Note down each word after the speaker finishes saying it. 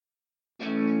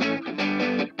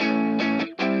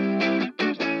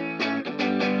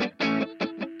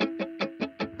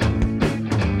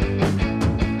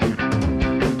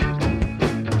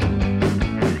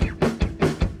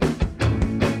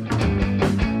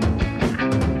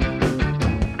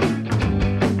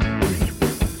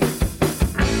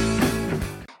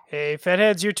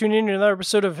Fatheads, you're tuning in to another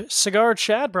episode of Cigar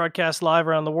Chat, broadcast live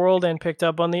around the world and picked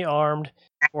up on the Armed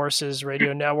Forces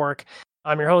Radio Network.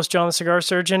 I'm your host, John the Cigar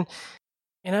Surgeon,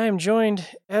 and I am joined,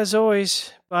 as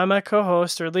always, by my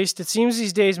co-host, or at least it seems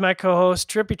these days my co-host,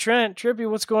 Trippy Trent. Trippy,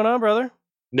 what's going on, brother?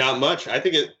 Not much. I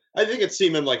think it's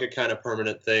seeming like a kind of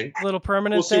permanent thing. A little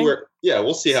permanent thing?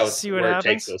 We'll see how it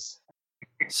takes us.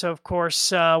 So, of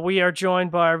course, we are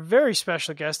joined by our very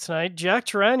special guest tonight, Jack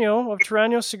Terrano of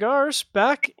Terrano Cigars,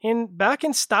 back in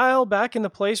style, back in the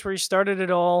place where he started it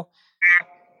all.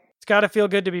 It's got to feel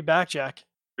good to be back, Jack.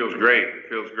 Feels great.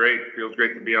 Feels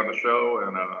great to be on the show,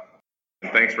 and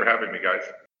thanks for having me, guys.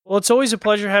 Well, it's always a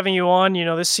pleasure having you on. You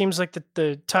know, this seems like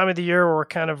the time of the year where we're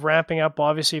kind of ramping up,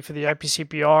 obviously, for the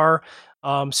IPCPR.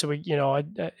 So we,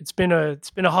 it's been a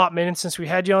hot minute since we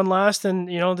had you on last, and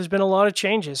there's been a lot of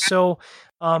changes. So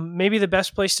maybe the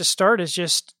best place to start is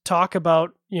just talk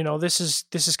about, this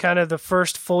is kind of the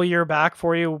first full year back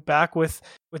for you, back with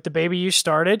the baby you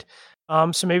started.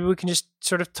 So maybe we can just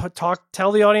sort of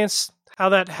tell the audience how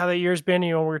that year's been.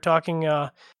 We were talking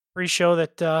pre-show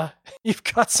that you've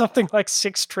got something like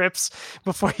 6 trips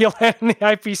before you land in the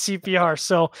IPCPR.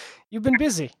 So you've been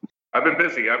busy. I've been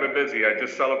busy. I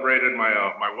just celebrated my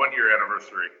 1-year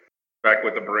anniversary back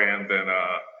with the brand,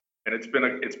 and it's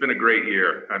been a great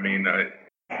year. I mean,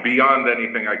 beyond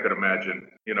anything I could imagine.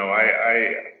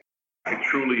 I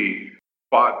truly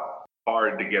fought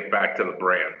hard to get back to the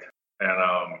brand,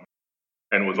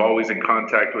 and was always in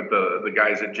contact with the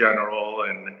guys at General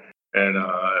and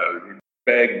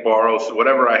beg, borrow, so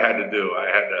whatever I had to do. I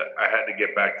had to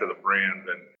get back to the brand,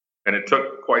 and it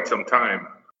took quite some time.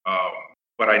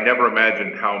 But I never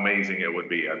imagined how amazing it would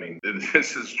be. I mean,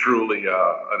 this is truly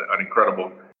an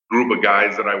incredible group of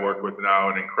guys that I work with now,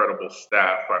 an incredible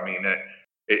staff. I mean,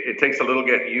 it takes a little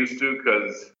getting used to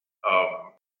because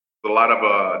a lot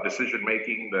of decision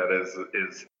making that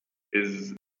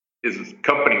is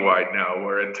company wide now.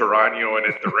 We're in Terrano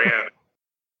and at Duran.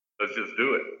 Let's just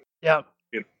do it. Yeah.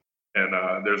 And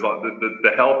there's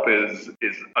the help is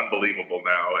unbelievable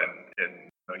now,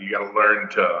 and you got to learn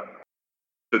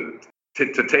to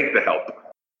take the help.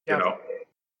 Yeah.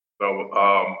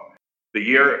 So the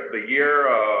year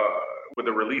with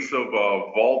the release of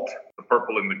Vault, the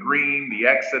purple and the green, the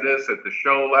Exodus at the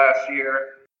show last year,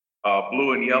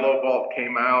 blue and yellow Vault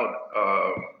came out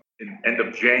in end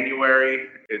of January.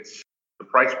 It's the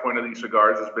price point of these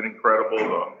cigars has been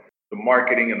incredible. The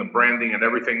marketing and the branding and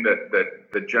everything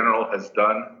that General has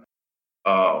done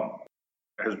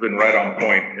has been right on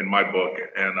point in my book,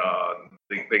 and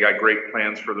they got great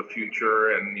plans for the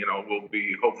future, and we'll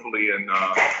be hopefully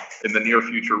in the near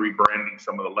future rebranding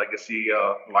some of the legacy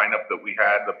lineup that we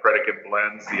had, the Predicate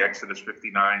blends, the Exodus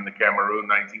 59, the Cameroon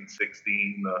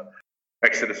 1916, the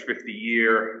Exodus 50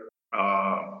 year,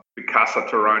 the Casa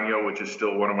Terrano, which is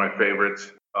still one of my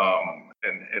favorites.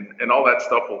 And all that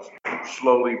stuff will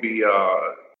slowly be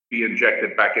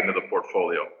injected back into the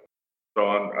portfolio.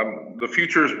 So the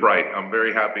future is bright. I'm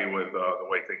very happy with the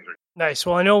way things are. Nice.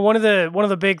 Well, I know one of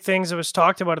the big things that was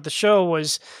talked about at the show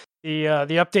was the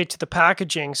update to the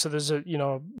packaging. So there's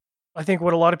I think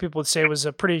what a lot of people would say was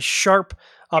a pretty sharp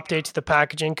update to the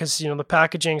packaging because the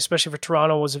packaging, especially for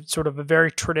Terrano, was sort of a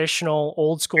very traditional,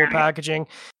 old school packaging.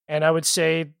 And I would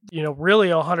say, really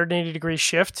a 180-degree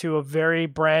shift to a very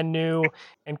brand new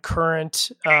and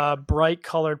current, bright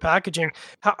colored packaging.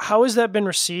 How has that been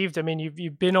received? I mean,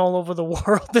 you've been all over the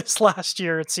world this last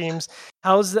year, it seems.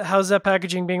 How's that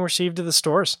packaging being received to the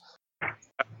stores?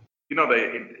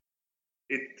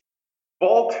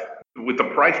 Vault, with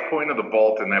the price point of the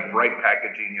Vault and that bright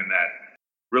packaging and that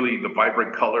really the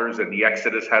vibrant colors, and the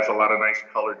Exodus has a lot of nice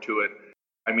color to it.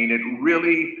 I mean, it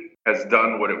really has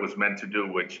done what it was meant to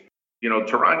do, which,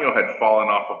 Terrano had fallen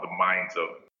off of the minds of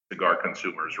cigar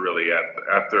consumers really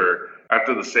after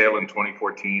the sale in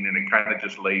 2014, and it kind of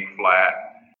just laid flat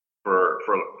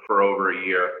for over a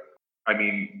year. I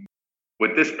mean,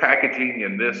 with this packaging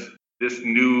and this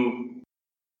new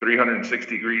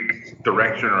 360-degree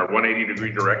direction or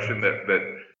 180-degree direction that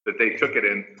they took it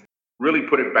in, really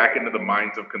put it back into the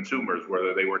minds of consumers,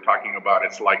 whether they were talking about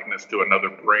its likeness to another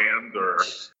brand or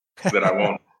that I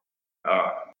won't,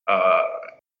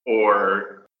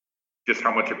 or just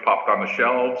how much it popped on the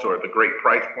shelves or the great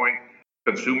price point.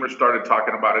 Consumers started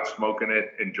talking about it, smoking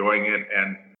it, enjoying it,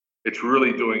 and it's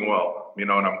really doing well.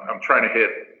 And I'm trying to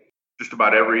hit just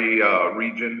about every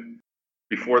region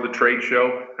before the trade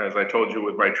show, as I told you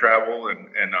with my travel, and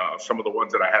some of the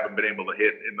ones that I haven't been able to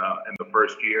hit in the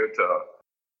first year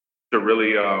to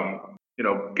really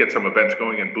get some events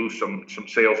going and boost some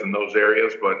sales in those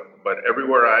areas. But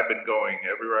everywhere I've been going,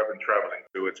 everywhere I've been traveling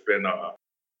to, it's been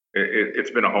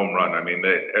it's been a home run. I mean,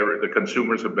 the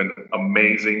consumers have been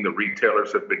amazing. The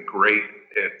retailers have been great.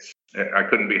 I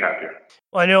couldn't be happier.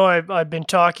 Well, I know I've been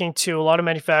talking to a lot of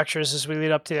manufacturers as we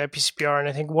lead up to the IPCPR, and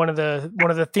I think one of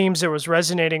the themes that was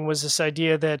resonating was this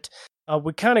idea that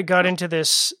we kind of got into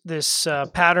this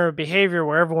pattern of behavior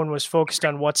where everyone was focused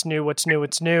on what's new,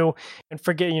 and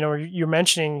forget, you're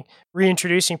mentioning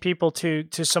reintroducing people to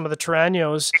some of the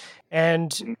Terranos,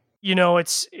 and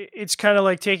it's kind of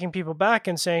like taking people back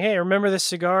and saying, hey, remember this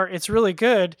cigar? It's really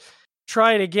good.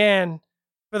 Try it again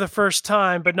for the first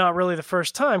time, but not really the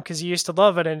first time because you used to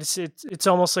love it. And it's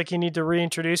almost like you need to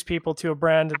reintroduce people to a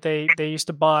brand that they used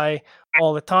to buy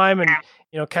all the time, and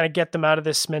kind of get them out of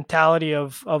this mentality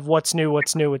of what's new.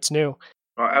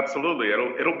 Absolutely.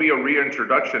 It'll be a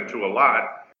reintroduction to a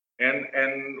lot.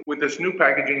 And with this new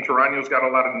packaging, Terrano's got a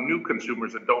lot of new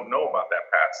consumers that don't know about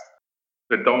that past,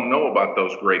 that don't know about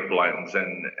those great blends.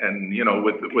 And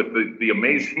with the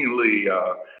amazingly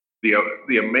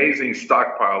the amazing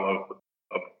stockpile of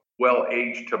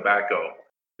well-aged tobacco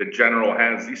that General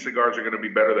has, these cigars are going to be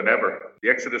better than ever. The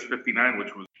Exodus 59,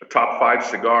 which was a top 5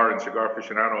 cigar in Cigar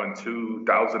Aficionado in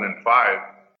 2005,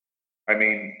 I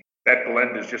mean, that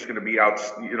blend is just going to be out.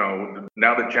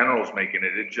 Now that General's making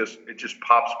it, it just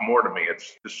pops more to me.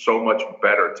 It's just so much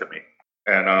better to me.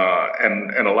 And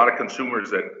a lot of consumers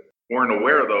that weren't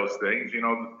aware of those things,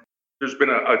 there's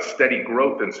been a steady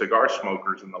growth in cigar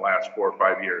smokers in the last 4 or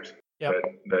 5 years. Yep.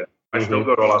 That I still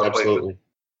go to a lot of Absolutely. places.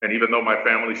 And even though my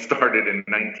family started in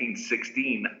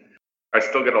 1916, I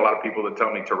still get a lot of people that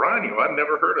tell me, Terrano, I've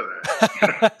never heard of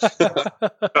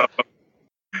that.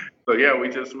 So yeah, we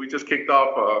just kicked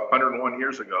off 101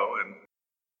 years ago, and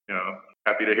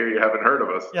happy to hear you haven't heard of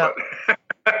us. Yeah.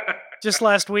 But Just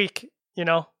last week,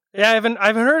 Yeah, I haven't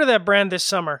heard of that brand this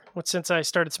summer since I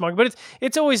started smoking, but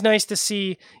it's always nice to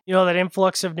see, that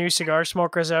influx of new cigar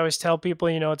smokers. I always tell people,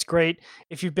 it's great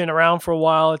if you've been around for a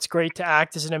while. It's great to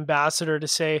act as an ambassador to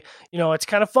say, it's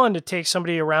kind of fun to take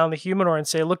somebody around the humidor and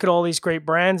say, look at all these great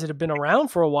brands that have been around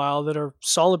for a while that are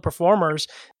solid performers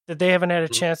that they haven't had a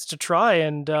chance to try.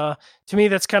 And to me,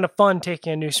 that's kind of fun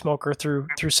taking a new smoker through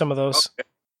some of those. Okay.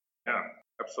 Yeah,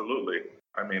 absolutely.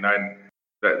 I mean,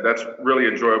 that's really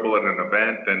enjoyable at an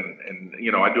event, and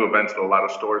I do events at a lot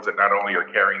of stores that not only are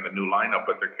carrying the new lineup,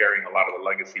 but they're carrying a lot of the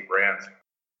legacy brands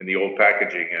in the old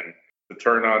packaging, and to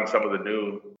turn on some of the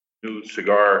new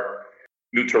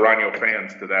Terrano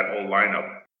fans to that old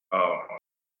lineup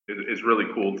is really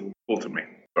cool to me.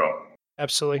 So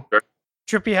absolutely.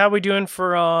 Trippy, how are we doing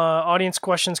for audience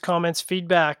questions, comments,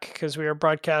 feedback? Because we are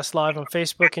broadcast live on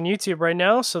Facebook and YouTube right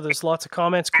now, so there's lots of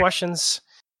comments, questions,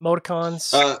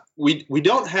 emoticons. We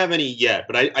don't have any yet,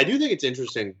 but I do think it's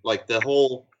interesting, like the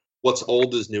whole what's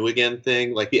old is new again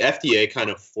thing. Like the FDA kind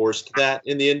of forced that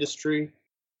in the industry,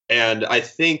 and I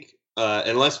think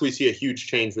unless we see a huge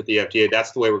change with the FDA,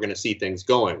 that's the way we're going to see things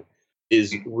going,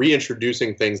 is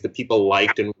reintroducing things that people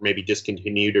liked and maybe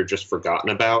discontinued or just forgotten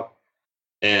about,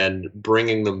 and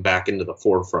bringing them back into the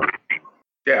forefront.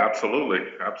 Yeah, absolutely.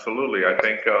 I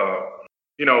think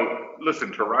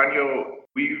listen, Terrano,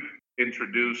 we've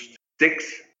introduced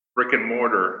 6 brick and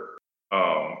mortar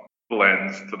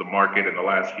blends to the market in the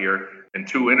last year and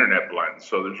 2 internet blends.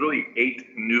 So there's really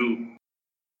 8 new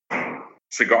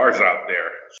cigars out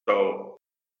there. So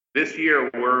this year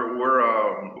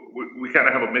we kind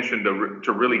of have a mission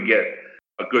to really get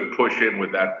a good push in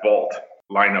with that Vault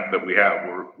lineup that we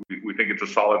have. We think it's a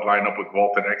solid lineup with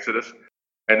Vault and Exodus.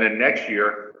 And then next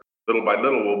year, little by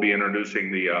little, we'll be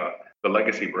introducing the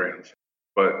legacy brands.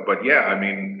 But yeah, I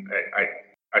mean,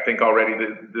 I think already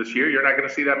this year you're not going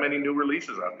to see that many new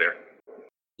releases out there.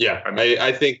 Yeah,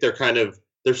 I think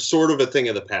they're sort of a thing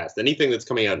of the past. Anything that's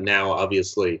coming out now,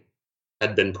 obviously,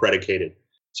 had been predicated.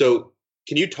 So,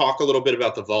 can you talk a little bit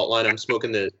about the Vault line? I'm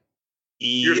smoking the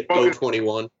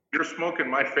E021. You're smoking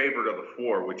my favorite of the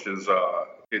 4, which is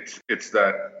it's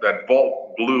that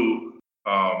Vault Blue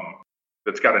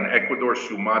that's got an Ecuador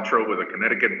Sumatra with a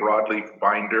Connecticut broadleaf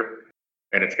binder.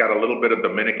 And it's got a little bit of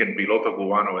Dominican Piloto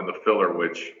Cubano in the filler,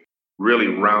 which really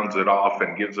rounds it off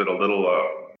and gives it a little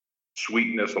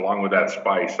sweetness along with that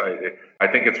spice. I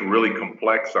think it's really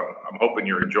complex. I'm hoping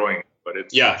you're enjoying it, but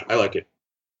I like it.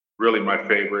 Really my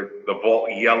favorite. The Vault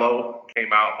Yellow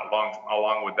came out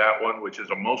along with that one, which is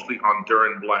a mostly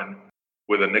Honduran blend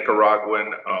with a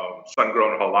Nicaraguan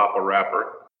sun-grown jalapa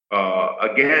wrapper.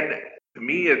 Again, to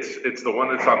me, it's the one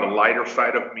that's on the lighter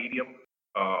side of medium.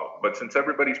 But since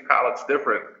everybody's palate's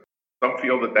different, some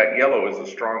feel that yellow is the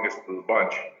strongest of the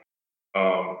bunch.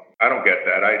 I don't get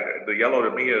that. The yellow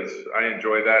to me is, I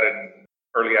enjoy that in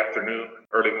early afternoon,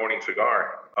 early morning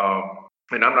cigar.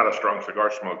 And I'm not a strong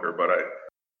cigar smoker, but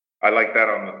I like that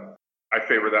I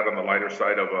favor that on the lighter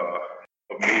side of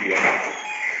medium.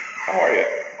 How are you?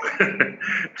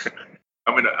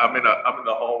 I'm in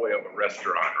the hallway of a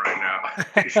restaurant right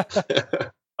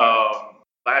now.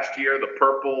 Last year, the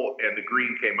purple and the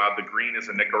green came out. The green is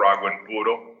a Nicaraguan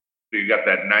puro, so you got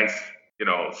that nice,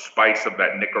 spice of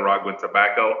that Nicaraguan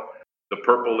tobacco. The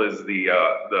purple is the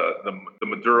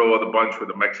Maduro of the bunch with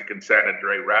the Mexican San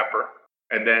Andrés wrapper,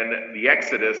 and then the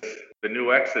Exodus, the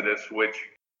new Exodus, which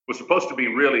was supposed to be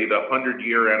really the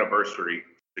 100-year anniversary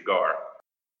cigar,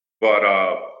 but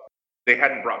they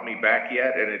hadn't brought me back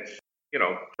yet, and it's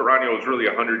Terrano is really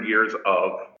 100 years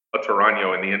of a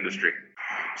Terrano in the industry.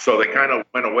 So they kind of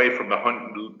went away from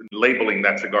labeling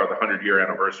that cigar the 100-year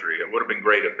anniversary. It would have been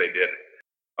great if they did.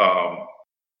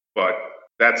 But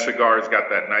that cigar has got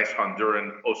that nice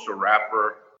Honduran Osa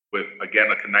wrapper with, again,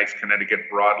 a nice Connecticut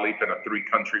broadleaf and a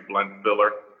 3-country blend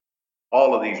filler.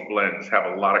 All of these blends have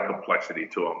a lot of complexity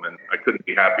to them, and I couldn't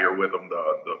be happier with them.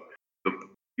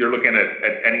 You're looking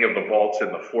at any of the vaults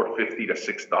in the $4.50 to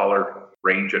 $6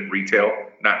 range at retail,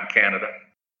 not in Canada.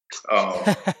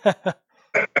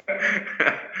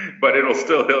 But it'll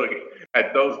still hit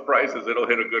at those prices. It'll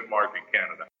hit a good mark in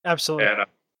Canada. Absolutely.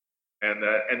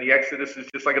 And the Exodus is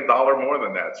just like $1 more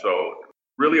than that. So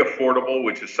really affordable,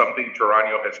 which is something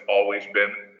Terrano has always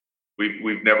been.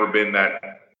 We've never been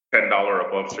that $10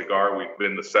 above cigar. We've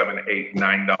been the $7, $8,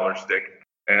 $9 stick.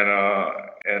 And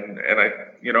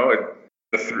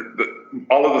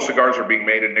all of the cigars are being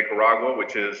made in Nicaragua,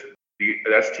 which is the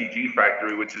STG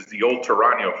factory, which is the old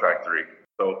Terrano factory.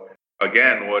 So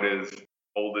again, what is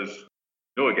old is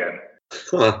new again.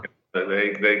 Huh.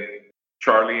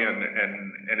 Charlie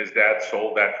and his dad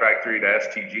sold that factory to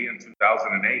STG in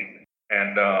 2008,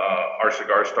 and our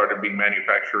cigars started being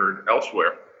manufactured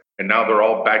elsewhere, and now they're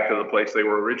all back to the place they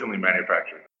were originally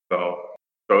manufactured. So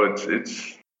it's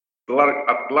a lot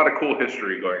of cool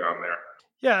history going on there.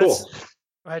 Yeah. Cool.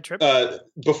 Go ahead, Trip. I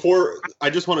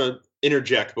just want to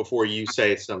interject before you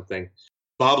say something.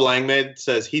 Bob Langmaid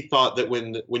says he thought that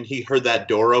when he heard that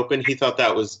door open, he thought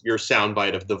that was your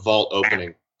soundbite of the vault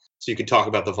opening, so you could talk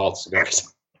about the vault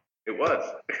cigars. It was.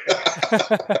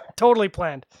 Totally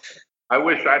planned. I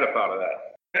wish I'd have thought of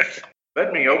that.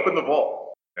 Let me open the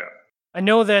vault. Yeah. I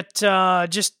know that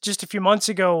just a few months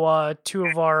ago, 2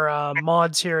 of our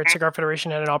mods here at Cigar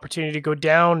Federation had an opportunity to go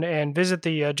down and visit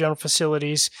the general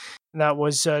facilities. And that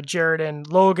was Jared and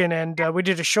Logan, and we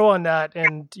did a show on that.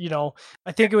 And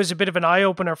I think it was a bit of an eye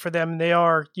opener for them. They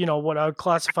are, what I would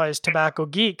classify as tobacco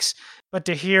geeks, but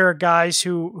to hear guys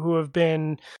who have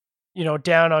been,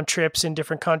 down on trips in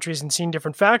different countries and seen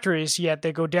different factories, yet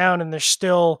they go down and they're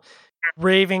still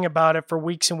raving about it for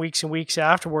weeks and weeks and weeks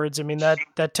afterwards. I mean,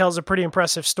 that tells a pretty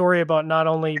impressive story about not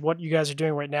only what you guys are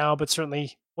doing right now, but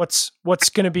certainly what's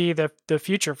going to be the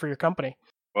future for your company.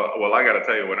 Well, I got to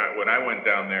tell you, when I went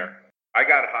down there, I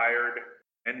got hired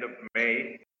end of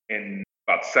May, and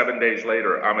about 7 days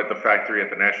later, I'm at the factory at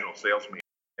the national sales meeting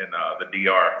in the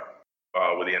DR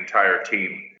with the entire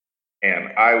team,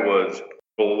 and I was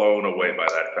blown away by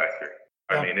that factory.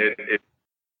 Yeah. I mean, it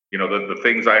the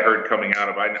things I heard coming out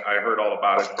of, I heard all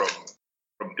about it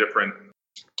from different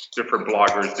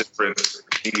bloggers, different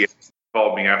media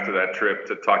called me after that trip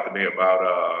to talk to me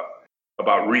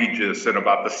about Regis and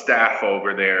about the staff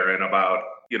over there and about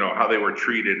how they were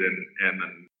treated,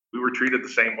 and we were treated the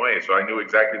same way. So I knew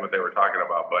exactly what they were talking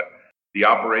about. But the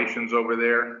operations over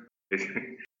there,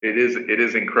 it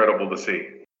is incredible to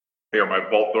see. Here, my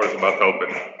vault door is about to open.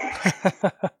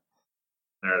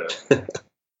 There it is.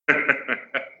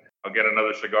 I'll get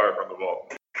another cigar from the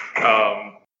vault.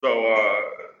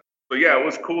 So yeah, it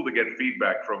was cool to get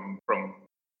feedback from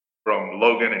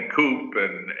Logan and Coop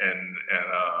and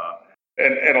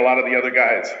a lot of the other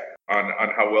guys on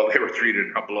how well they were treated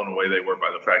and how blown away they were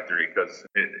by the factory. Because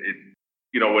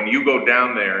when you go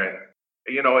down there and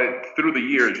through the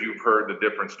years you've heard the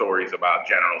different stories about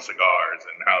General Cigars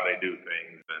and how they do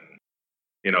things, and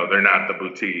they're not the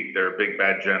boutique, they're a big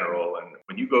bad General. And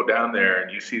when you go down there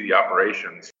and you see the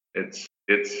operations, it's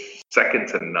second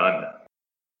to none.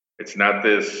 It's not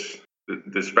this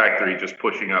factory just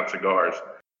pushing out cigars.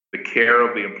 The care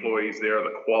of the employees there,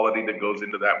 the quality that goes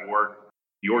into that work,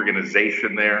 the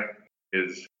organization there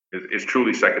is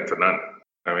truly second to none.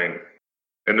 I mean,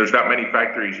 and there's not many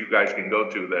factories you guys can go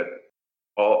to that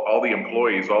all the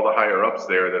employees, all the higher ups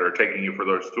there that are taking you for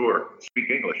those tour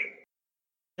speak English.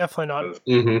 Definitely not.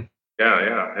 Mm-hmm.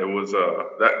 Yeah. It was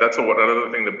that's another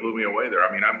thing that blew me away there.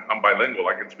 I mean, I'm bilingual.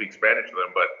 I can speak Spanish to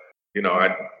them, but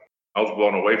I was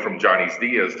blown away from Johnny's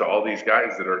Diaz to all these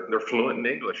guys they're fluent in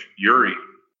English. Yuri,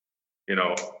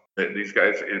 these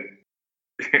guys.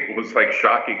 It was like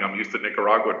shocking. I'm used to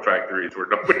Nicaraguan factories where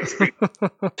nobody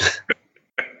speaks.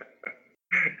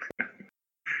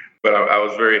 But I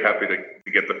was very happy to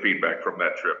get the feedback from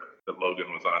that trip that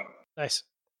Logan was on. Nice.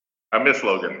 I miss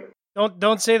Logan.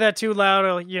 Don't say that too loud.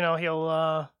 Or,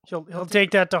 he'll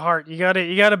take that to heart. You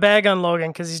gotta bag on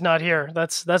Logan because he's not here.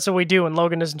 That's what we do when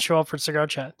Logan doesn't show up for Cigar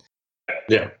Chat.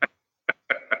 Yeah.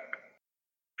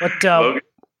 But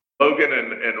Logan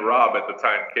and Rob at the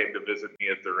time came to visit me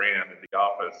at Duran in the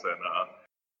office,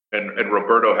 and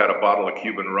Roberto had a bottle of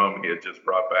Cuban rum he had just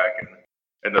brought back,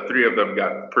 and the three of them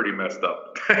got pretty messed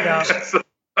up. Yeah. So,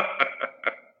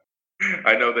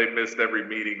 I know they missed every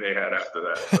meeting they had after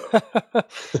that.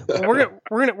 So. Well,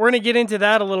 we're gonna get into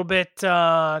that a little bit,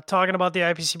 talking about the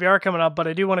IPCPR coming up. But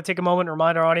I do want to take a moment and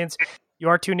remind our audience you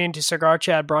are tuned in to Cigar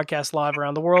Chat, broadcast live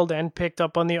around the world and picked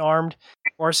up on the Armed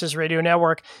Forces Radio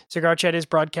Network. Cigar Chat is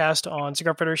broadcast on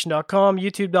CigarFederation.com,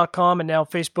 YouTube.com, and now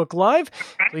Facebook Live.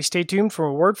 Please stay tuned for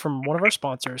a word from one of our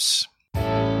sponsors.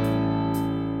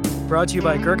 Brought to you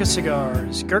by Gurkha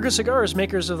Cigars. Gurkha Cigars,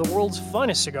 makers of the world's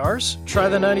finest cigars. Try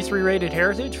the 93 rated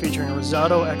Heritage featuring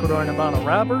Rosado, Ecuadorian Habano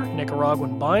wrapper,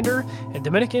 Nicaraguan binder, and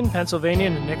Dominican,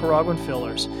 Pennsylvanian, and Nicaraguan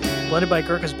fillers. Blended by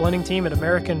Gurkha's blending team at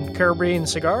American Caribbean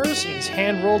Cigars, it is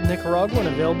hand-rolled Nicaraguan,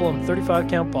 available in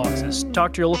 35-count boxes.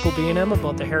 Talk to your local B&M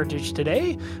about the Heritage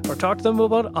today, or talk to them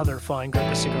about other fine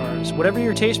Gurkha cigars. Whatever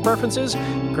your taste preferences,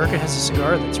 Gurkha has a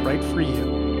cigar that's right for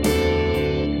you.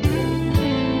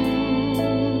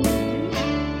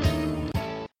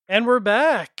 And we're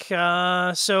back.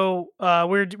 So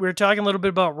we're talking a little bit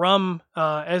about rum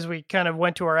as we kind of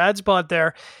went to our ad spot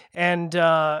there. And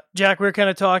Jack, we were kind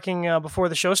of talking before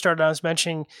the show started. I was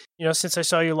mentioning, since I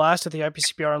saw you last at the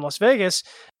IPCPR in Las Vegas,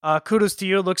 kudos to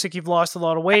you. It looks like you've lost a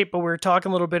lot of weight. But we were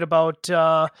talking a little bit about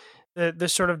the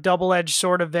sort of double-edged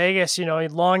sword of Vegas.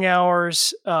 Long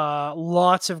hours,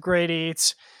 lots of great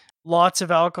eats, lots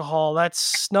of alcohol.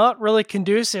 That's not really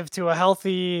conducive to a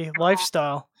healthy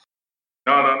lifestyle.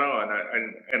 No.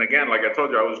 And again, like I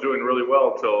told you, I was doing really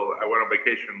well till I went on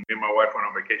vacation. Me and my wife went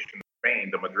on vacation to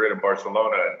Spain, to Madrid and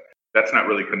Barcelona. And that's not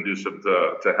really conducive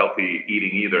to healthy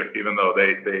eating either, even though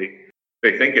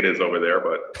they think it is over there.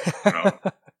 But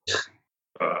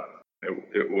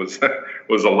it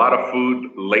was a lot of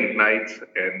food, late nights,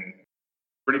 and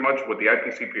pretty much what the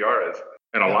IPCPR is,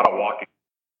 and a lot of walking.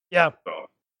 Yeah. So,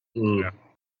 yeah.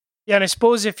 Yeah, and I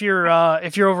suppose if you're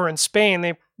over in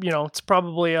Spain, it's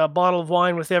probably a bottle of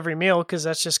wine with every meal because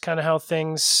that's just kind of how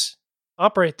things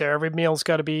operate there. Every meal's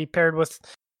got to be paired with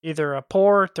either a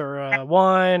port or a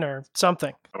wine or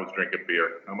something. I was drinking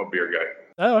beer. I'm a beer guy.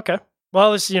 Oh, okay.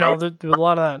 Well, there's there's a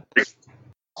lot of that.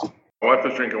 My wife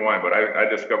was drinking wine, but I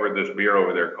discovered this beer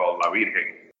over there called La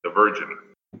Virgen, the Virgin.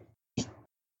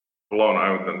 Blown.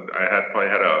 I probably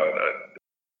had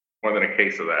more than a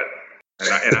case of that,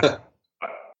 and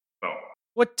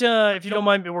What, if you don't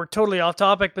mind, we're totally off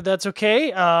topic, but that's okay,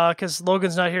 because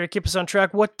Logan's not here to keep us on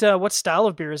track. What style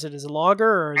of beer is it? Is it lager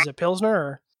or is it Pilsner?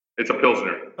 Or? It's a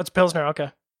Pilsner. It's Pilsner,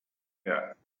 okay.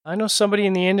 Yeah. I know somebody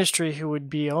in the industry who would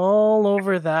be all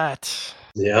over that.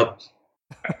 Yep.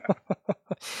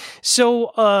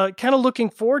 So, kind of looking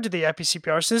forward to the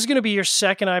IPCPR. So this is going to be your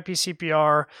second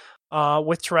IPCPR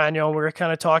with Terranio. We were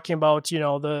kind of talking about,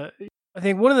 I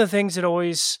think one of the things that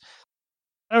always...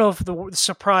 I don't know if the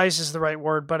surprise is the right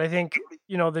word, but I think,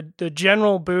 the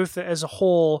general booth as a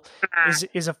whole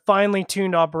is a finely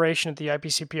tuned operation at the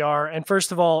IPCPR. And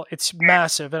first of all, it's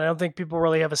massive. And I don't think people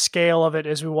really have a scale of it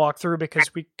as we walk through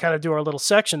because we kind of do our little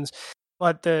sections.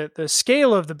 But the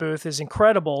scale of the booth is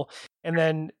incredible. And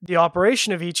then the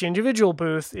operation of each individual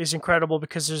booth is incredible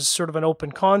because there's sort of an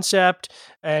open concept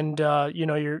and,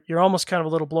 you're almost kind of a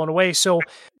little blown away. So,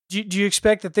 do you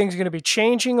expect that things are going to be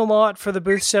changing a lot for the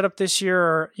booth setup this year,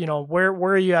 or where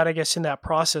are you at? I guess in that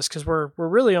process because we're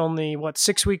really only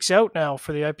 6 weeks out now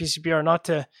for the IPCPR. Not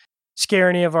to scare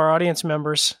any of our audience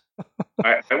members.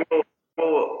 I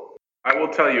will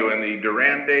tell you, in the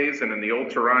Duran days and in the old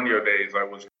Terranio days, I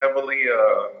was heavily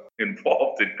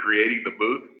involved in creating the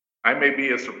booth. I may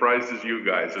be as surprised as you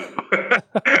guys, but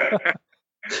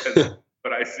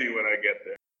I see when I get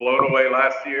there. Blown away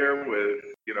last year with,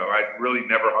 I really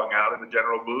never hung out in the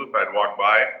general booth. I'd walk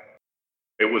by.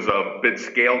 It was a bit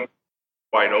scaled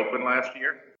wide open last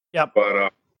year. Yep.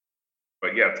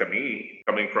 But yeah, to me,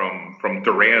 coming from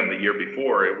Duran the year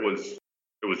before, it was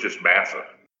just massive.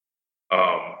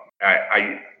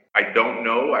 I don't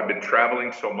know. I've been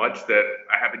traveling so much that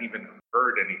I haven't even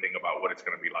heard anything about what it's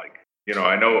going to be like.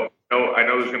 I know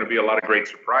there's going to be a lot of great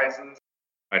surprises.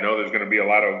 I know there's going to be a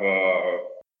lot of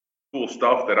cool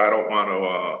stuff that I don't want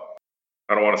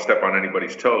to step on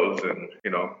anybody's toes and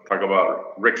talk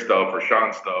about Rick stuff or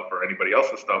Sean stuff or anybody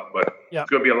else's stuff, but It's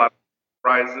going to be a lot of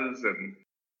surprises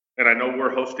and I know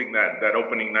we're hosting that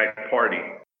opening night party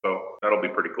So that'll be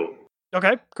pretty cool.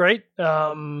 Okay, great.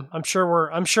 I'm sure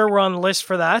we're on the list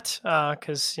for that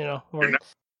because we're.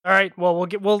 All right. Well,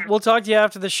 we'll talk to you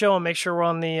after the show and make sure we're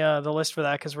on the list for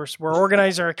that because we're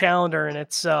organizing our calendar and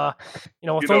it's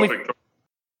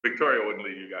Victoria wouldn't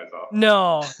leave you guys off.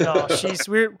 No,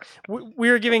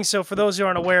 we're giving. So for those who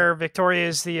aren't aware, Victoria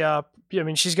is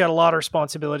she's got a lot of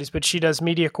responsibilities, but she does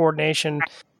media coordination.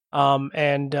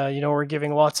 We're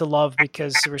giving lots of love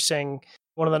because we're saying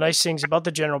one of the nice things about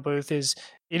the General booth is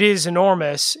it is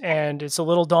enormous and it's a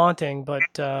little daunting, but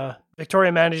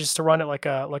Victoria manages to run it like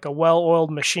a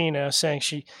well-oiled machine. And I was saying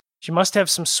she must have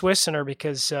some Swiss in her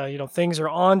because things are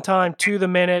on time, to the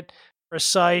minute,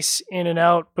 precise, in and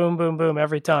out, boom, boom, boom,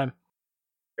 every time.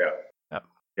 Yeah.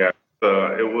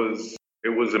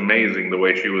 It was amazing the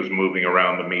way she was moving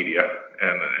around the media,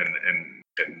 and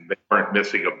they weren't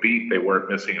missing a beat, they weren't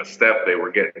missing a step, they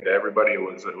were getting to everybody. It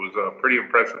was pretty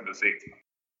impressive to see.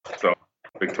 So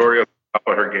Victoria's top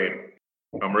of her game.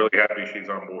 I'm really happy she's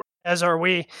on board. As are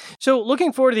we. So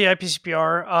looking forward to the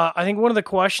IPCPR, I think one of the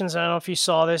questions, I don't know if you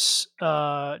saw this,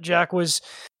 Jack, was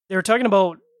they were talking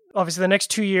about obviously the next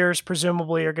 2 years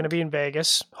presumably are going to be in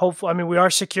Vegas. Hopefully, we are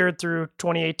secured through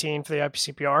 2018 for the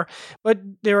IPCPR, but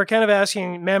they were kind of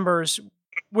asking members,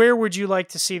 where would you like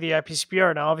to see the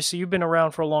IPCPR? Now, obviously, you've been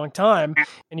around for a long time,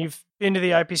 and you've been to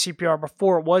the IPCPR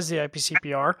before it was the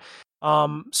IPCPR.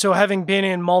 So having been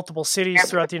in multiple cities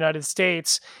throughout the United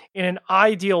States, in an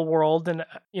ideal world, and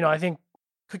I think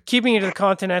keeping it to the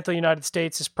continental United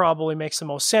States probably makes the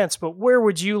most sense. But where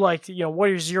would you like to, what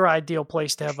is your ideal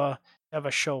place to have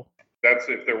a show? That's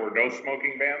if there were no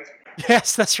smoking bans?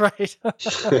 Yes, that's right.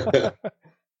 Chicago,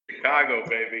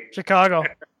 baby. Chicago.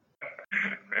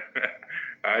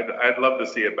 I'd love to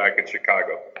see it back in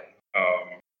Chicago.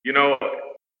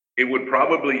 It would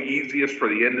probably easiest for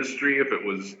the industry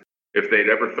if they'd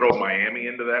ever throw Miami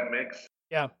into that mix.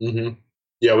 Yeah. Mm-hmm.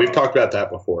 Yeah, we've talked about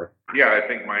that before. Yeah, I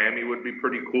think Miami would be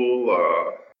pretty cool.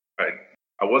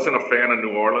 I wasn't a fan of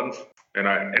New Orleans,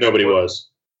 and nobody was.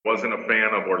 Wasn't a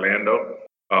fan of Orlando.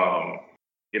 I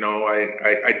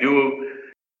do.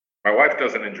 My wife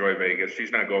doesn't enjoy Vegas.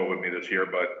 She's not going with me this year,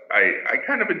 but I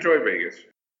kind of enjoy Vegas.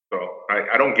 So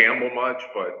I don't gamble much,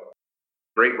 but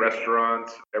great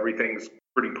restaurants. Everything's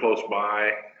pretty close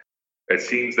by. It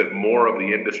seems that more of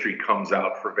the industry comes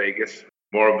out for Vegas.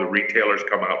 More of the retailers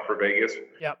come out for Vegas.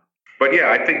 Yep. But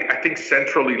yeah, I think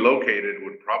centrally located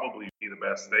would probably be the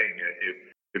best thing.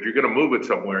 If you're going to move it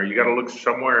somewhere, you got to look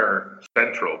somewhere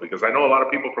central, because I know a lot of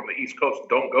people from the East Coast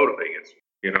don't go to Vegas,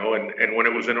 and when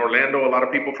it was in Orlando, a lot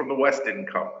of people from the West didn't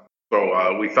come.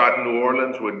 So we thought New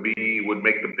Orleans would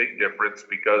make the big difference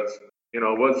because, it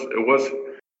was,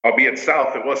 albeit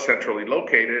south, it was centrally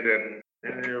located, and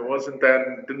it wasn't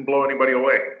didn't blow anybody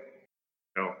away.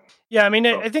 Yeah,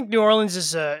 I think New Orleans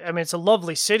is it's a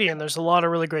lovely city and there's a lot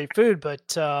of really great food,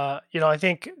 but I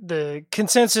think the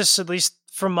consensus, at least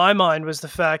from my mind, was the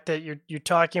fact that you're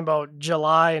talking about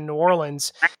July in New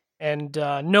Orleans, and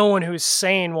no one who's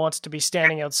sane wants to be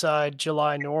standing outside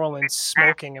July in New Orleans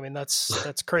smoking.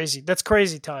 That's crazy. That's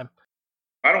crazy time.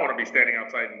 I don't want to be standing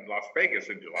outside in Las Vegas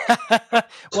in July.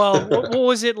 Well, what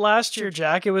was it last year,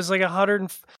 Jack? It was like 100. I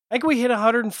think we hit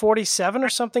 147 or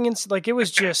something. It was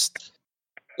just.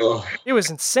 It was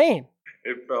insane.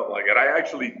 It felt like it. I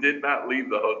actually did not leave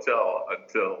the hotel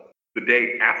until the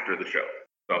day after the show.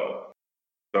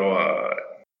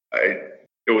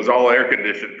 It was all air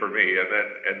conditioned for me,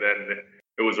 and then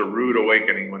it was a rude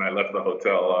awakening when I left the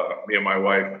hotel. Me and my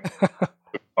wife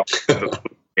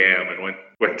and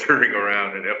went turning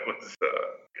around, and it was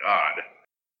God.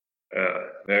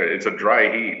 It's a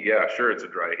dry heat. Yeah, sure, it's a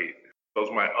dry heat. So's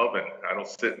my oven. I don't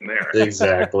sit in there.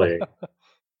 Exactly.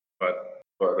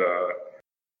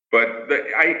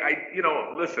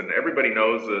 Listen, everybody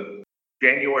knows that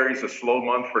January is a slow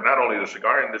month for not only the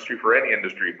cigar industry, for any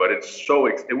industry, but it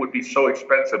would be so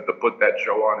expensive to put that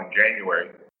show on in January.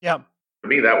 Yeah. To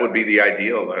me, that would be the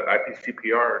ideal. The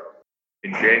IPCPR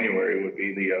in January would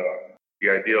be the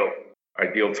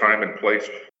ideal time and place,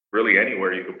 really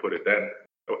anywhere you could put it then,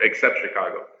 except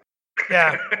Chicago.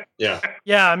 Yeah.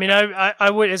 Yeah. I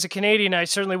would, as a Canadian, I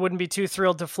certainly wouldn't be too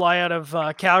thrilled to fly out of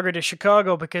Calgary to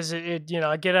Chicago, because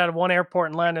I get out of one airport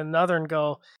and land in another and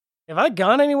go, have I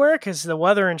gone anywhere? Because the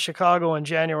weather in Chicago in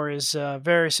January is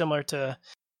very similar to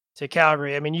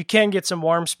Calgary. You can get some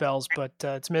warm spells, but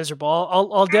it's miserable.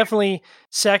 I'll definitely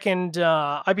second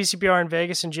IPCPR in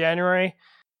Vegas in January.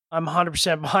 I'm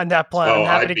 100% behind that plan. I'm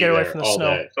happy to get away from the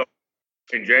snow. So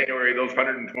in January, those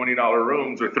 $120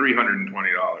 rooms are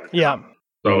 $320. Yeah.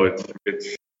 So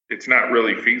it's not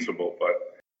really feasible,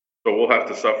 but so we'll have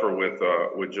to suffer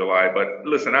with July. But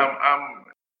listen, I'm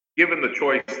given the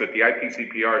choice that the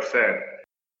IPCPR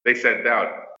they sent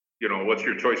out, what's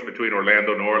your choice between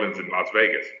Orlando, New Orleans, and Las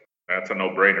Vegas? That's a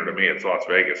no-brainer to me. It's Las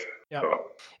Vegas. Yeah. So.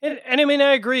 And I mean,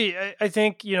 I agree. I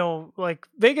think, like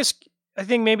Vegas, I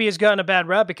think maybe has gotten a bad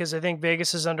rap because I think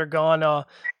Vegas has undergone a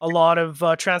lot of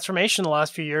transformation the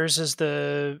last few years as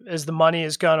the money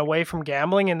has gone away from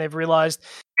gambling, and they've realized,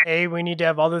 we need to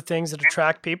have other things that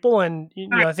attract people. And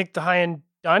I think the high-end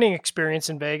dining experience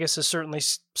in Vegas has certainly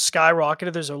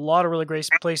skyrocketed. There's a lot of really great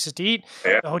places to eat.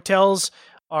 Yeah. The hotels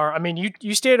are, I mean,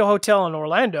 you stay at a hotel in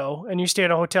Orlando and you stay at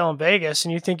a hotel in Vegas,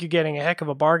 and you think you're getting a heck of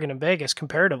a bargain in Vegas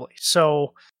comparatively.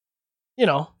 So,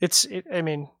 I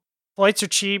mean, flights are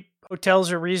cheap.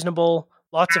 Hotels are reasonable,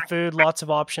 lots of food, lots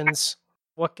of options.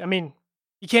 You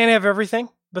can't have everything,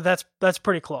 but that's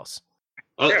pretty close.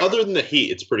 Other than the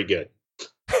heat, it's pretty good.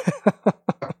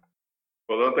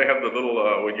 Well, don't they have the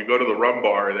little, when you go to the rum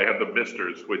bar, they have the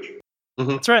misters, which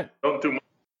That's right. Don't do much.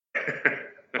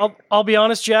 I'll be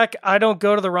honest, Jack, I don't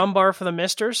go to the rum bar for the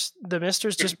misters. The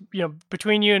misters just,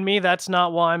 between you and me, that's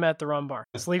not why I'm at the rum bar.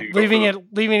 It's leaving it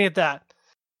at that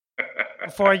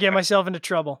before I get myself into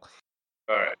trouble.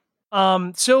 All right.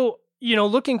 So,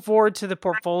 looking forward to the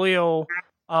portfolio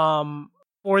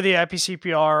for the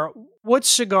IPCPR, what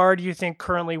cigar do you think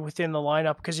currently within the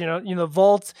lineup? Because,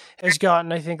 Vault has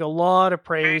gotten, I think, a lot of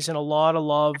praise and a lot of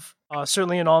love,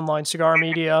 certainly in online cigar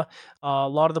media. A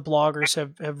lot of the bloggers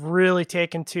have really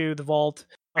taken to the Vault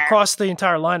across the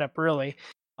entire lineup, really.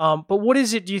 But what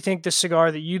is it, do you think, the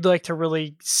cigar that you'd like to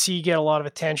really see get a lot of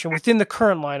attention within the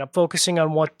current lineup, focusing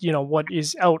on what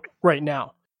is out right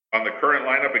now? On the current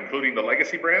lineup, including the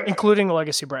legacy brands? Including the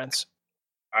legacy brands.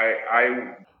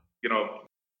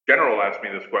 General asked me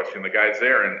this question, the guys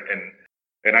there, and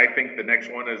I think the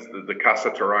next one is the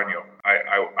Casa Terrano.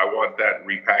 I want that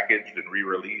repackaged and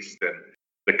re-released, and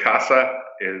the Casa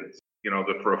is,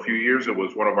 for a few years it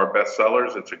was one of our best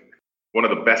sellers. It's one of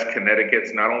the best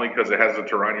Connecticut's, not only because it has the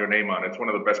Terrano name on it, it's one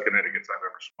of the best Connecticut's I've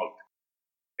ever smoked.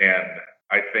 And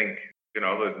I think,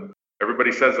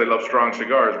 everybody says they love strong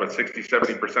cigars, but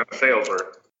 60-70% of sales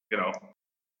are,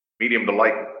 medium to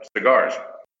light cigars.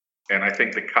 And I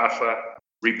think the Casa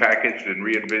repackaged and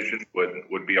re-envisioned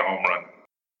would be a home run.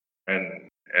 And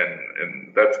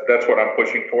that's what I'm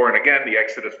pushing for. And again, the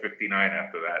Exodus 59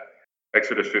 after that.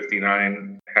 Exodus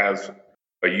 59 has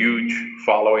a huge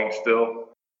following still,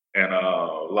 and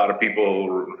a lot of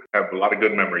people have a lot of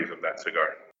good memories of that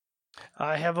cigar.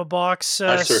 I have a box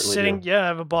sitting. Yeah, I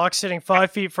have a box sitting 5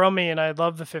 feet from me, and I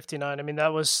love the 59. I mean,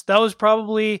 that was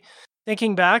probably,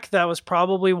 thinking back, that was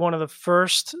probably one of the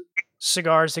first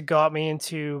cigars that got me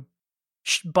into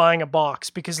buying a box,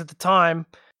 because at the time,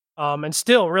 and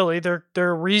still really, they're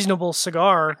a reasonable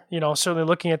cigar. Certainly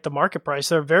looking at the market price,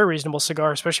 they're a very reasonable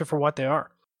cigar, especially for what they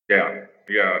are. Yeah.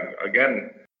 Again,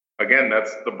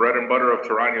 that's the bread and butter of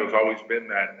Terrano. Has always been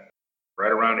that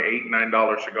right around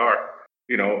 $8-9 cigar.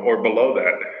 Or below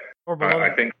that. I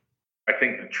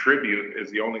think the Tribute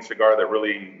is the only cigar that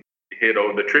really hit.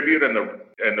 The Tribute and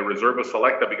the Reserva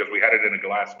Selecta, because we had it in a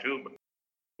glass tube,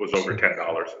 was over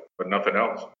 $10, but nothing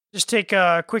else. Just take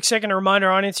a quick second to remind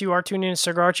our audience you are tuning in to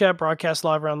Cigar Chat, broadcast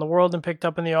live around the world and picked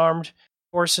up in the Armed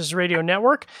Forces Radio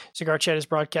Network. Cigar Chat is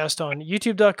broadcast on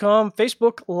YouTube.com,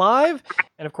 Facebook Live,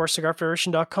 and of course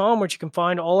CigarFederation.com, which you can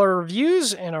find all our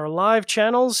reviews and our live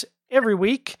channels every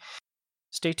week.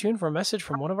 Stay tuned for a message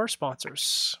from one of our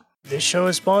sponsors. This show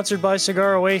is sponsored by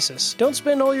Cigar Oasis. Don't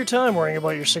spend all your time worrying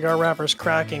about your cigar wrappers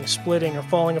cracking, splitting, or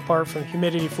falling apart from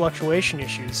humidity fluctuation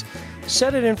issues.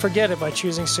 Set it and forget it by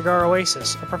choosing Cigar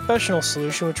Oasis, a professional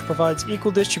solution which provides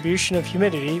equal distribution of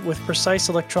humidity with precise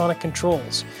electronic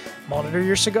controls. Monitor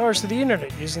your cigars through the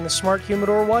internet using the Smart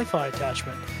Humidor Wi-Fi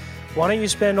attachment. Why don't you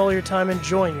spend all your time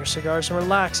enjoying your cigars and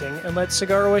relaxing, and let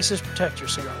Cigar Oasis protect your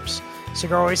cigars?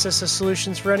 Cigar Oasis has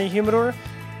solutions for any humidor.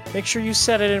 Make sure you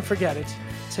set it and forget it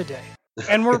today.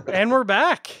 And we're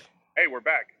back. Hey, we're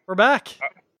back. We're back.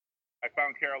 I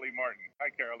found Carol Lee Martin. Hi,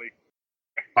 Carol Lee.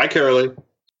 Hi, Carol Lee.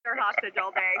 They're hostage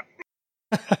all day.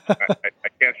 I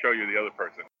can't show you the other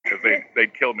person because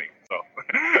they'd kill me. So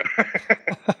can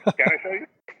I show you?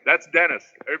 That's Dennis.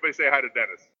 Everybody say hi to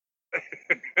Dennis.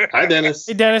 Hi, Dennis.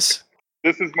 Hey, Dennis.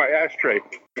 This is my ashtray.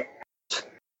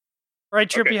 All right,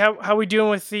 Trippy, okay. How we doing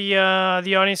with the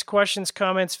audience questions,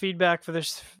 comments, feedback for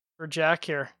Jack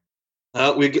here?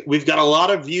 We've got a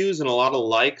lot of views and a lot of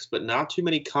likes, but not too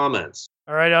many comments.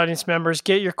 All right, audience members,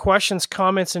 get your questions,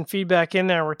 comments, and feedback in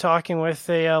there. We're talking with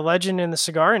a legend in the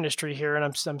cigar industry here, and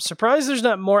I'm surprised there's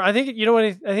not more. I think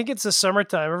I think it's the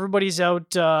summertime. Everybody's out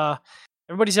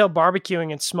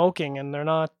barbecuing and smoking, and they're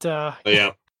not.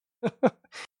 Yeah.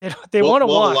 They want to watch.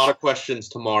 We'll have a lot of questions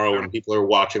tomorrow when people are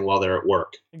watching while they're at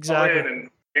work. Exactly. And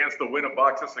chance to win a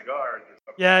box of cigars.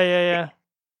 Yeah.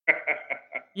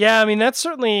 Yeah, I mean that's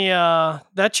certainly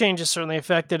that change has certainly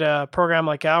affected a program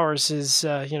like ours. Is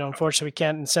unfortunately we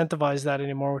can't incentivize that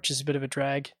anymore, which is a bit of a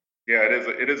drag. Yeah,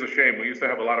 it is a shame. We used to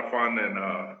have a lot of fun and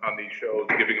on these shows,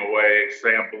 giving away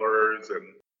samplers,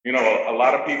 and a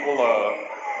lot of people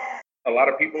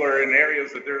are in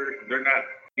areas that they're not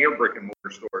near brick and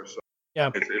mortar stores. So yeah,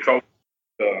 it's always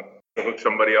to hook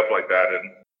somebody up like that,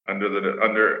 and under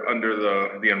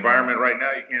the environment right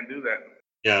now, you can't do that.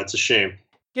 Yeah, it's a shame.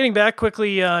 Getting back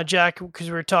quickly, Jack, because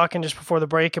we were talking just before the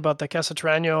break about the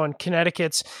Casatranio and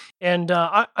Connecticut's, and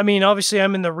I mean, obviously,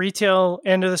 I'm in the retail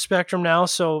end of the spectrum now,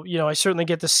 so I certainly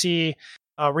get to see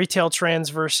retail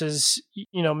trends versus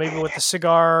maybe what the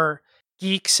cigar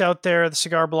geeks out there, the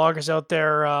cigar bloggers out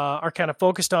there are kind of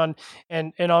focused on,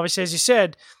 and obviously, as you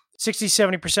said,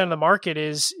 60-70% of the market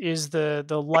is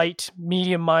the light,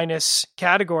 medium minus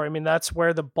category. I mean, that's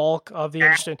where the bulk of the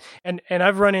industry. And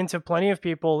I've run into plenty of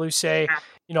people who say,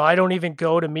 I don't even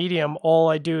go to medium. All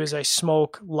I do is I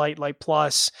smoke light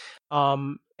plus.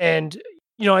 And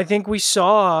I think we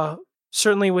saw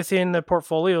certainly within the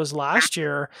portfolios last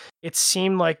year, it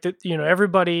seemed like that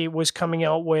everybody was coming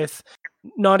out with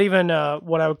not even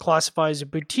what I would classify as a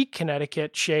boutique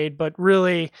Connecticut shade, but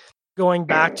really going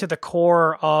back to the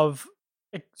core of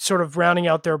sort of rounding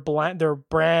out their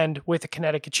brand with a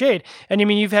Connecticut shade. And I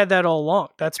mean, you've had that all along.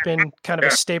 That's been kind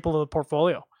of a staple of the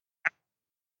portfolio.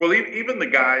 Well, even the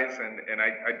guys, and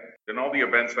I in all the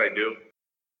events I do,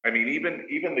 I mean,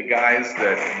 even the guys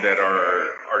that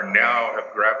are now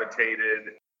have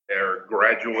gravitated, they're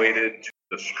graduated to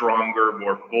the stronger,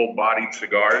 more full-bodied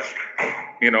cigars.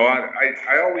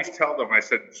 I always tell them, I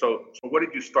said, so what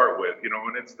did you start with?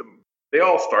 And they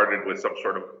all started with some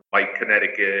sort of light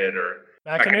Connecticut or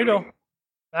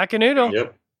Macanudo.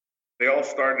 Yep. They all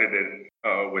started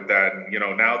it with that. And,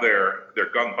 now they're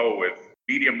gung ho with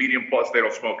medium plus. They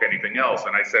don't smoke anything else.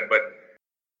 And I said, but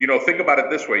think about it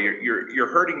this way: you're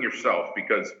hurting yourself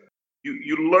because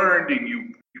you learned and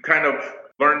you kind of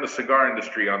learned the cigar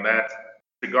industry on that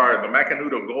cigar. The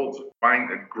Macanudo Gold's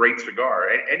find a great cigar.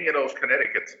 Any of those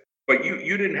Connecticut's. But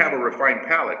you didn't have a refined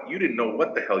palate. You didn't know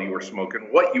what the hell you were smoking,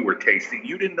 what you were tasting.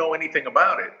 You didn't know anything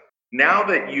about it. Now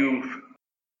that you've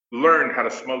learned how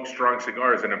to smoke strong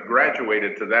cigars and have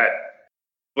graduated to that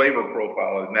flavor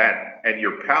profile and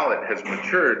your palate has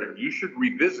matured, you should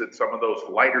revisit some of those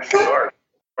lighter cigars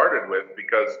you started with,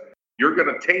 because you're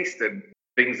going to taste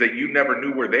things that you never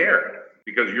knew were there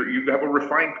because you have a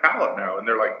refined palate now. And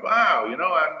they're like, wow,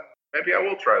 maybe I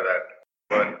will try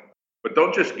that. But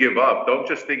don't just give up. Don't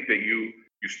just think that you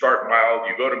start mild,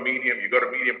 you go to medium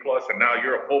plus, and now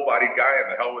you're a full-bodied guy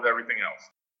and the hell with everything else,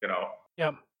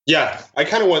 Yeah. Yeah, I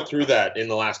kind of went through that in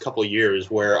the last couple of years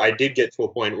where I did get to a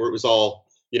point where it was all,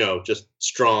 just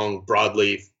strong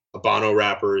broadleaf Habano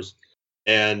wrappers.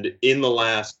 And in the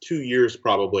last 2 years,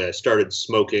 probably, I started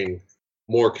smoking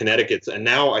more Connecticut's. And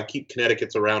now I keep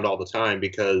Connecticut's around all the time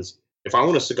because if I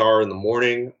want a cigar in the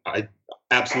morning, I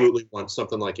absolutely want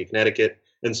something like a Connecticut.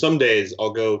 And some days I'll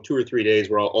go 2 or 3 days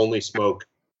where I'll only smoke,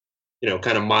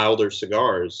 kind of milder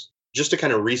cigars just to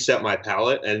kind of reset my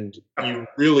palate. And you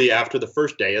really, after the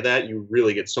first day of that, you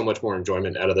really get so much more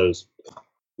enjoyment out of those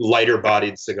lighter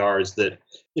bodied cigars that,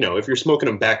 if you're smoking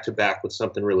them back to back with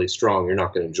something really strong, you're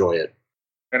not going to enjoy it.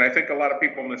 And I think a lot of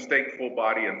people mistake full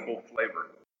body and full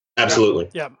flavor. Absolutely.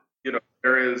 Yeah.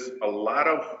 There is a lot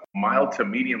of mild to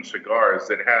medium cigars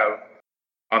that have,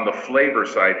 on the flavor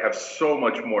side, have so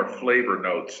much more flavor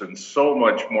notes and so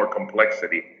much more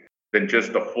complexity than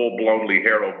just a full-blown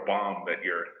Ligero bomb that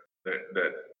you're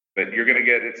going to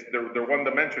get. They're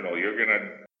one-dimensional. You're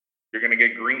going to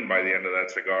get green by the end of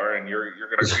that cigar, and you're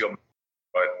going to feel,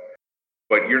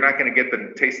 but you're not going to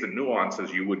get taste the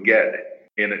nuances you would get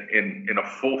in a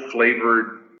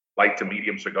full-flavored light to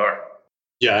medium cigar.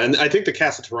 Yeah, and I think the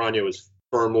Casa Taranio is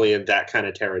firmly in that kind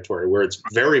of territory where it's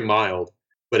very mild,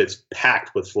 but it's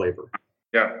packed with flavor.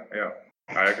 Yeah,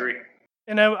 I agree.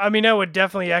 And I would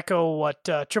definitely echo what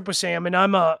Trip was saying. I mean,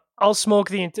 I'll smoke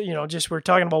we're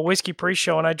talking about whiskey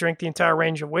pre-show, and I drink the entire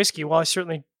range of whiskey. Well, I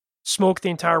certainly smoke the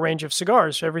entire range of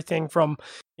cigars, everything from,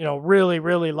 really,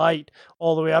 really light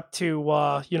all the way up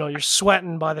to, you're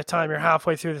sweating by the time you're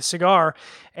halfway through the cigar.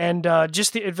 And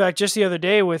just the other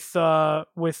day with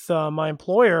my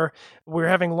employer, we were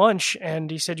having lunch, and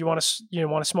he said, you want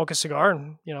to smoke a cigar?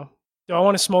 And, do I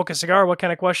want to smoke a cigar? What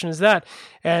kind of question is that?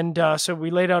 And so we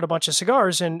laid out a bunch of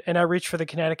cigars, and I reached for the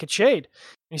Connecticut Shade.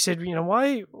 And he said,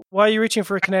 why are you reaching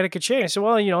for a Connecticut Shade? I said,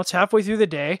 well, it's halfway through the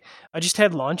day. I just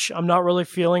had lunch. I'm not really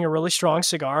feeling a really strong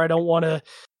cigar. I don't want to,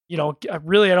 I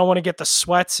don't want to get the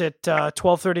sweats at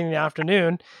 12:30 in the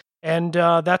afternoon. And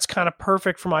that's kind of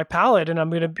perfect for my palate. And I'm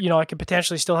going to, I could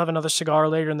potentially still have another cigar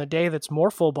later in the day that's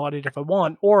more full bodied if I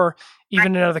want, or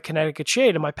even another Connecticut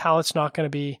shade, and my palate's not going to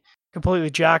be completely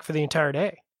jacked for the entire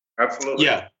day. Absolutely.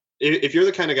 Yeah. If you're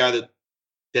the kind of guy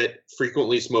that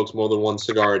frequently smokes more than one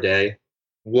cigar a day,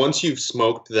 once you've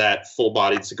smoked that full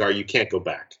bodied cigar, you can't go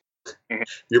back.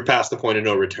 You're past the point of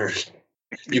no return.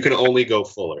 You can only go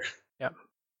fuller. Yeah.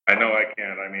 I know I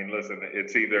can. I mean, listen,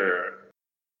 it's either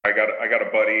I got a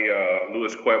buddy,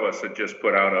 Luis Cuevas, that just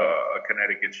put out a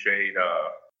Connecticut shade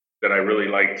that I really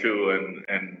like too, and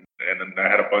then I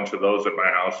had a bunch of those at my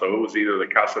house. So it was either the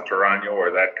Casa Toraño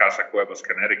or that Casa Cuevas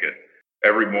Connecticut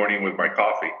every morning with my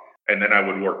coffee, and then I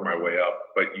would work my way up.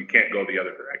 But you can't go the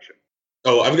other direction.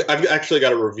 Oh, I've actually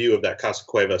got a review of that Casa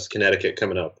Cuevas Connecticut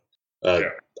coming up.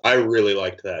 I really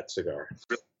liked that cigar.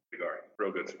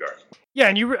 Real good cigar. Yeah,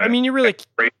 and you really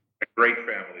great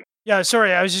family. Yeah,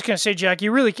 sorry, I was just gonna say, Jack,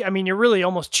 you're really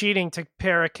almost cheating to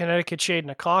pair a Connecticut shade and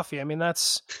a coffee. I mean,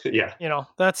 that's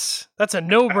that's a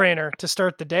no-brainer to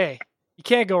start the day. You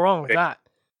can't go wrong with that.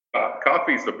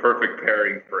 Coffee's the perfect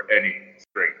pairing for any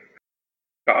drink.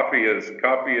 Coffee is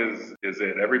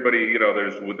it. Everybody,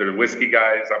 there's whiskey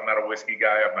guys. I'm not a whiskey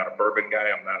guy. I'm not a bourbon guy.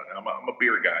 I'm a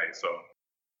beer guy. So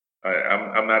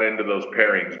I'm not into those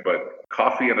pairings. But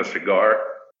coffee and a cigar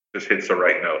just hits the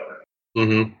right note.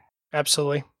 Mm-hmm.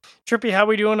 Absolutely. Trippy, how are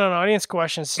we doing on audience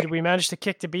questions? Did we manage to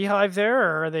kick the beehive there,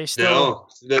 or are they still?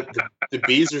 No, the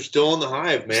bees are still in the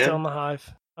hive, man. Still in the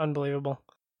hive. Unbelievable.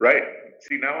 Right.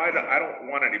 See, now I don't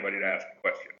want anybody to ask a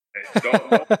question.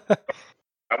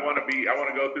 I want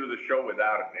to go through the show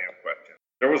without a damn question.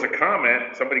 There was a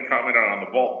comment. Somebody commented on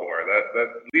the vault door. That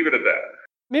leave it at that.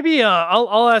 Maybe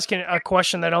I'll ask a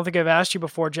question that I don't think I've asked you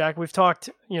before, Jack. We've talked,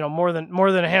 more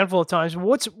than a handful of times.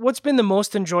 What's been the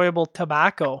most enjoyable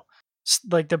tobacco?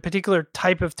 Like the particular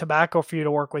type of tobacco for you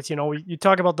to work with? You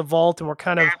talk about the vault, and we're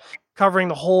kind of covering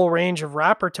the whole range of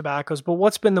wrapper tobaccos, but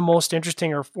what's been the most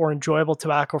interesting or enjoyable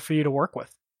tobacco for you to work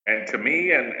with? And to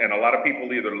me, and a lot of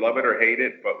people either love it or hate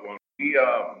it, but when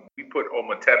we put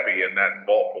Ometepe in that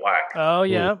vault black. Oh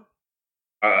yeah.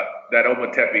 That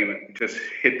Ometepe just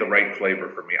hit the right flavor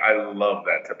for me. I love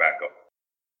that tobacco.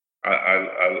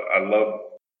 I love.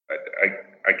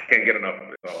 I can't get enough.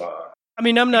 I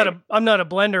mean, I'm not a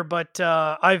blender, but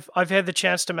I've had the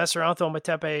chance to mess around with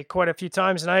Ometepe quite a few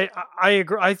times, and I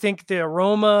agree. I think the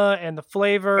aroma and the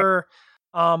flavor,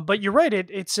 but you're right.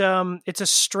 It's a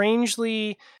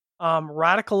strangely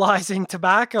radicalizing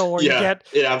tobacco where you get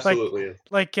it absolutely is.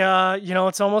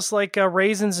 It's almost like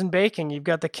raisins and baking. You've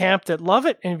got the camp that love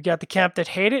it, and you've got the camp that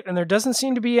hate it, and there doesn't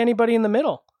seem to be anybody in the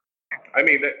middle. I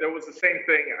mean, there was the same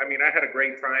thing. I mean, I had a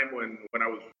great time when I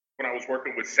was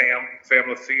working with Sam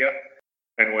Lucia.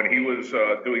 And when he was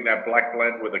doing that black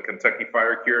blend with a Kentucky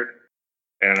Fire Cured,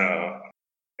 and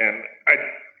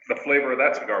the flavor of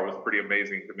that cigar was pretty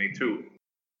amazing to me too.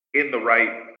 In the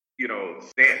right,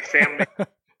 Sam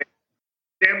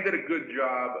did a good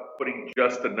job putting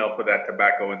just enough of that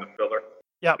tobacco in the filler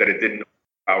that it didn't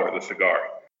overpower the cigar.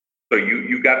 So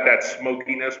you got that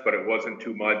smokiness, but it wasn't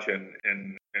too much. And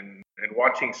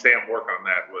watching Sam work on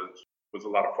that was a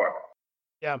lot of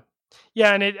fun.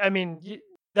 Yeah, and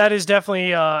that is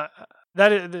definitely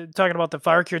talking about the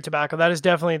fire cured tobacco. That is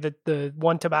definitely the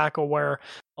one tobacco where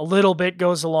a little bit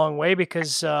goes a long way,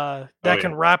 because that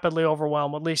can rapidly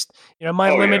overwhelm. At least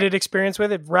my limited experience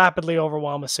with it, rapidly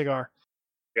overwhelm a cigar.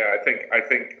 Yeah, I think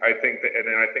that, and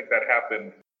then I think that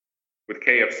happened with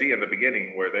KFC in the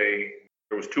beginning, where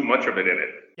there was too much of it in it.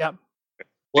 Yeah.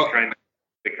 They kind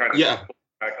of pulled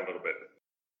back a little bit.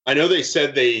 I know they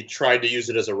said they tried to use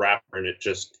it as a wrapper, and it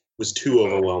just was too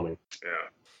overwhelming. Yeah.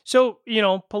 So,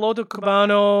 Piloto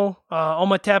Cubano,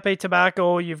 Ometepe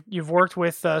tobacco, you've worked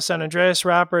with San Andreas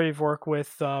wrapper, you've worked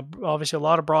with obviously a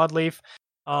lot of broadleaf.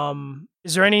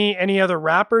 Is there any other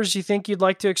wrappers you think you'd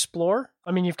like to explore?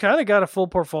 I mean, you've kind of got a full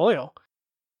portfolio.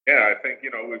 Yeah, I think,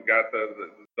 we've got the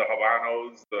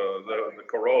Habanos, the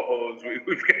Corojos,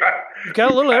 we've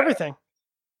got a little everything.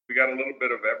 We got a little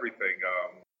bit of everything.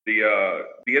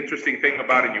 The interesting thing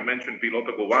about it, you mentioned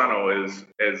Piloto Cubano is,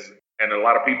 and a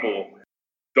lot of people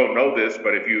don't know this,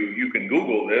 but if you can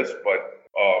Google this, but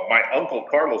my uncle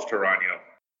Carlos Toraño,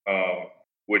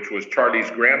 which was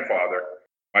Charlie's grandfather,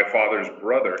 my father's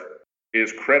brother,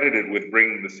 is credited with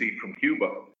bringing the seed from Cuba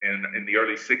in the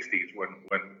early 60s. When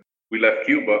we left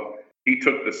Cuba, he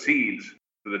took the seeds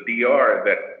to the DR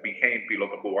that became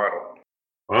Piloto Cubano.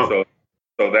 Wow.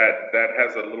 So that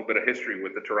has a little bit of history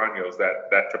with the Toraños,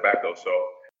 that tobacco. So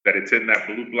that it's in that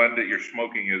blue blend that you're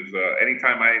smoking is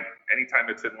anytime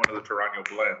it's in one of the Toraño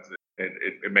blends,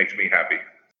 it makes me happy.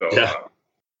 So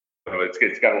so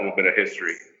it's got a little bit of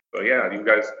history. So yeah, you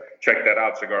guys check that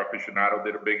out. Cigar Aficionado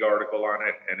did a big article on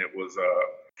it, and it was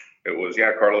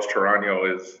Carlos Terrano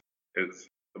is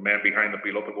the man behind the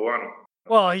Piloto Cubano.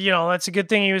 Well, that's a good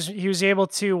thing he was able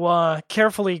to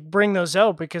carefully bring those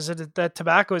out, because that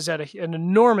tobacco has had an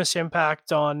enormous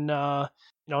impact on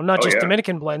not just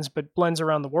Dominican blends, but blends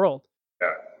around the world.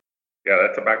 Yeah,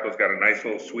 that tobacco's got a nice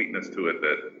little sweetness to it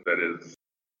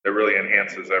that really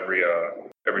enhances every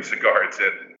cigar it's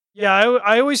in. Yeah,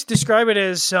 I always describe it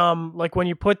as like when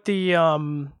you put the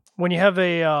when you have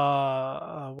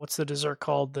a what's the dessert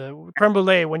called, the creme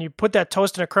brulee. When you put that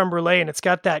toast in a creme brulee, and it's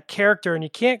got that character, and you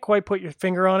can't quite put your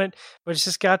finger on it, but it's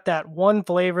just got that one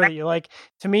flavor that you like.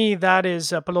 To me, that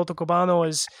is Piloto Cubano.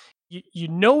 Is you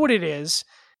know what it is.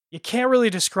 You can't really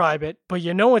describe it, but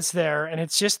you know it's there, and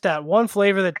it's just that one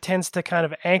flavor that tends to kind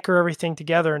of anchor everything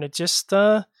together, and it just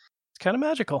it's kind of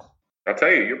magical. I'll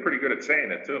tell you, you're pretty good at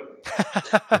saying it too.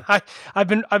 I've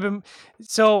been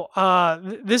so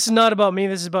this is not about me,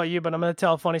 this is about you, but I'm going to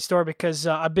tell a funny story, because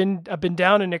I've been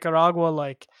down in Nicaragua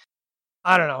like,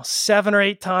 I don't know, 7 or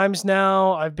 8 times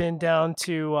now. I've been down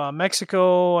to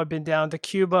Mexico. I've been down to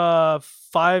Cuba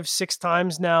 5, 6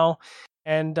 times now.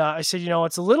 And I said,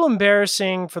 it's a little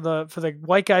embarrassing for the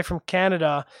white guy from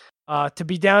Canada to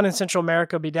be down in Central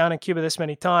America, be down in Cuba this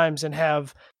many times, and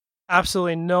have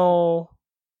absolutely no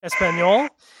Espanol.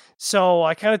 So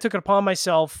I kind of took it upon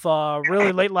myself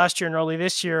really late last year and early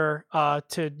this year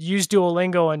to use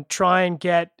Duolingo and try and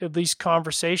get at least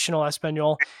conversational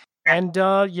Espanol. And,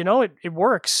 it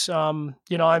works. I'm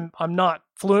not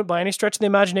fluent by any stretch of the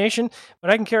imagination, but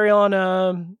I can carry on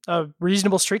a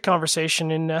reasonable street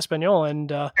conversation in Espanol.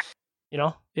 And, I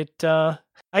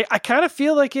kind of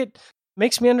feel like it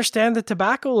makes me understand the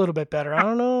tobacco a little bit better. I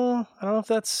don't know if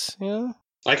that's,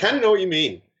 I kind of know what you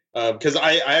mean. Because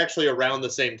I actually around the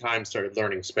same time started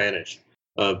learning Spanish.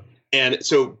 And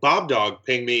so Bob Dog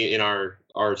pinged me in our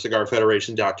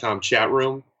cigarfederation.com chat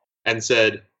room and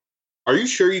said, "Are you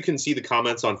sure you can see the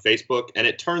comments on Facebook?" And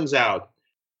it turns out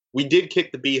we did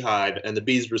kick the beehive, and the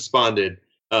bees responded,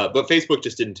 but Facebook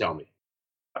just didn't tell me.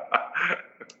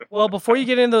 Well, before you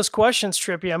get into those questions,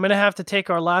 Trippy, I'm going to have to take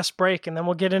our last break, and then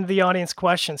we'll get into the audience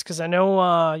questions, because I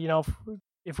know,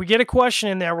 if we get a question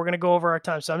in there, we're going to go over our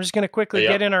time. So I'm just going to quickly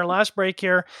get in our last break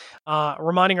here,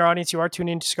 reminding our audience you are tuned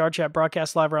into Cigar Chat,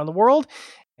 broadcast live around the world,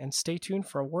 and stay tuned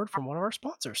for a word from one of our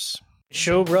sponsors.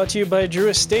 Show brought to you by Drew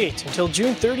Estate. Until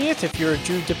June 30th, if you're a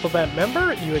Drew Diplomat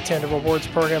member, you attend a rewards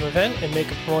program event and make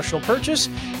a promotional purchase,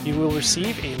 you will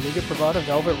receive a Liga Privada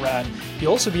Velvet Rat.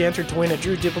 You'll also be entered to win a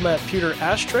Drew Diplomat pewter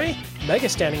ashtray, mega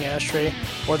standing ashtray,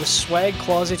 or the Swag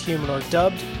Closet Humidor,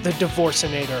 dubbed the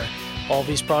Divorcinator. All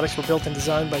these products were built and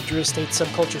designed by Drew Estate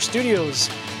Subculture Studios.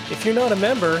 If you're not a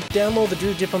member, download the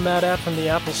Drew Diplomat app from the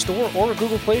Apple Store or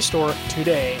Google Play Store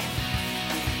today.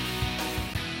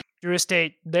 Drew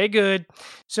Estate, they good.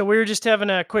 So we were just having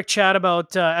a quick chat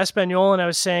about Espanol, and I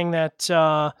was saying that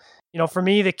for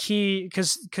me the key,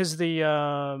 because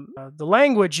the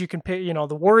language you can pick,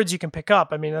 the words you can pick up.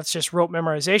 I mean, that's just rote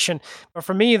memorization. But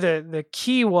for me, the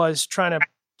key was trying to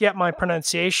get my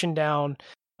pronunciation down,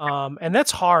 and that's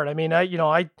hard. I mean,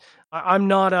 I'm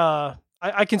not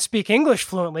I can speak English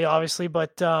fluently, obviously,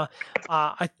 but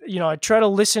I try to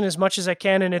listen as much as I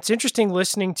can, and it's interesting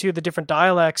listening to the different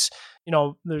dialects.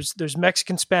 There's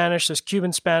Mexican Spanish, there's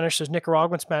Cuban Spanish, there's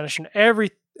Nicaraguan Spanish, and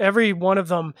every one of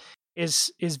them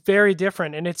is very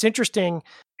different. And it's interesting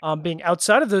being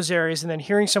outside of those areas and then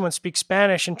hearing someone speak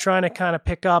Spanish and trying to kind of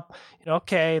pick up,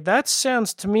 okay, that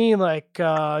sounds to me like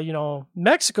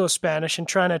Mexico Spanish, and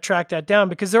trying to track that down,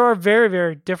 because there are very,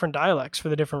 very different dialects for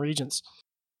the different regions.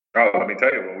 Oh, let me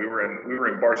tell you, when we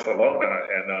were in Barcelona,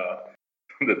 and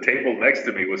the table next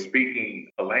to me was speaking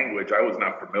a language I was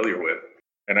not familiar with.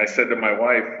 And I said to my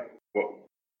wife, "Well,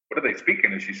 what are they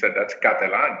speaking?" And she said, "That's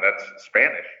Catalan. That's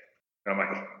Spanish." And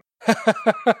I'm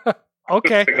like,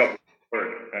 "Okay." Pick up the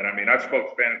word. And I mean, I've spoken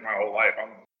Spanish my whole life. I'm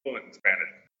fluent in Spanish.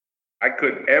 I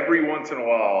could, every once in a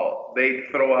while, they'd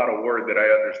throw out a word that I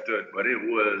understood, but it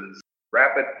was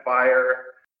rapid fire,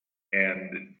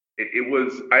 and it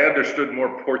was, I understood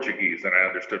more Portuguese than I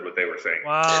understood what they were saying.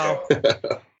 Wow.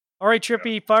 All right,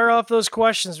 Trippy, fire off those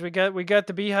questions. We got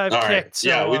the beehive kicked. Right. So,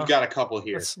 yeah, we've got a couple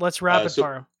here. Let's rapid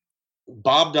fire them.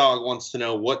 Bob Dog wants to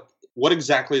know what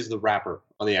exactly is the wrapper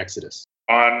on the Exodus?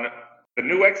 On the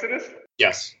new Exodus?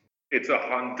 Yes. It's a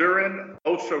Honduran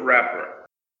Osa wrapper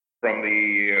from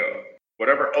the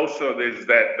whatever Osa is,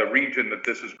 that the region that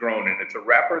this is grown in. It's a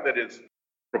wrapper that is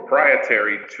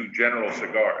proprietary to General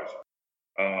Cigars.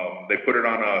 They put it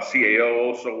on a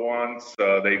CAO Osa once.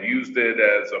 They've used it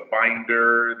as a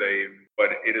binder.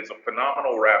 But it is a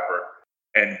phenomenal wrapper.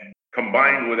 And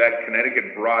combined with that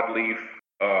Connecticut broadleaf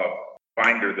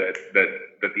binder that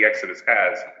the Exodus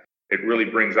has, it really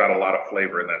brings out a lot of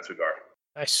flavor in that cigar.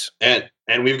 Nice. And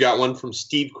we've got one from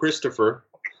Steve Christopher.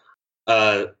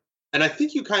 And I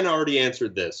think you kind of already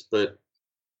answered this, but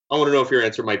I want to know if your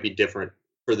answer might be different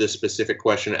for this specific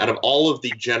question. Out of all of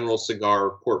the General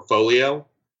cigar portfolio,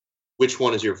 which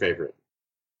one is your favorite?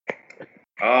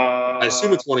 I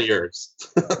assume it's one of yours.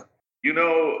 You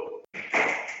know,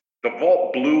 the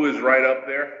Vault Blue is right up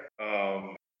there.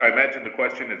 I imagine the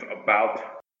question is about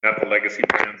not the legacy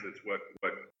brands. It's what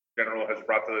General has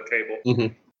brought to the table.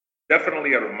 Mm-hmm.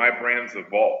 Definitely out of my brands, the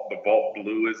Vault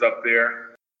Blue is up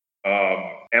there.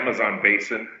 Amazon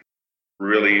Basin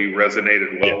really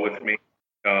resonated well with me.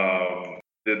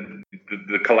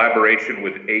 The collaboration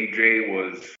with AJ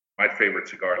was my favorite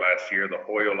cigar last year, the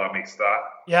Hoyo La Amistad.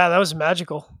 Yeah, that was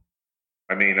magical.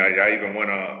 I mean, I even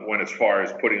went as far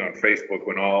as putting on Facebook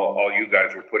when all you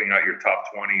guys were putting out your top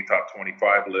 20, top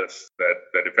 25 lists, that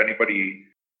if anybody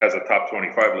has a top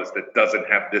 25 list that doesn't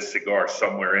have this cigar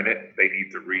somewhere in it, they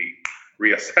need to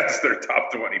reassess their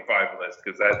top 25 list,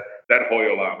 because that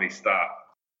Hoyo La Amistad,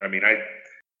 I mean, I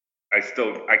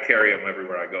carry them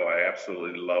everywhere I go. I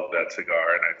absolutely love that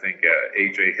cigar, and I think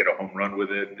AJ hit a home run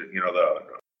with it.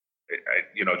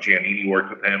 Giannini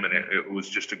worked with him, and it was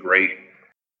just a great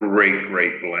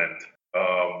blend.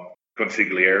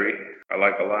 Consigliere, I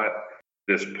like a lot.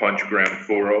 This Punch Gran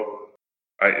Furo.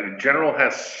 General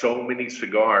has so many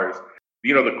cigars.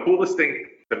 You know, the coolest thing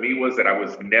to me was that I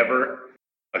was never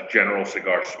a General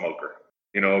cigar smoker.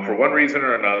 You know, for one reason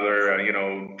or another,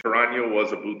 Terrano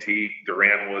was a boutique.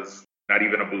 Duran was not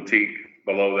even a boutique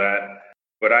below that.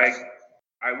 But I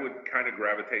would kind of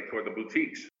gravitate toward the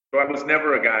boutiques. So I was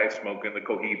never a guy smoking the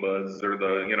Cohibas or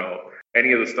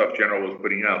any of the stuff General was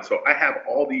putting out. So I have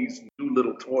all these new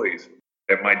little toys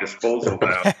at my disposal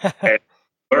now. And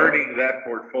learning that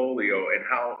portfolio and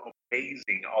how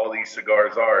amazing all these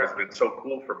cigars are has been so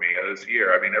cool for me this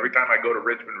year. I mean, every time I go to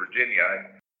Richmond, Virginia,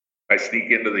 I sneak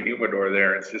into the humidor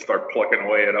there and just start plucking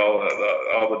away at all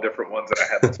the different ones that I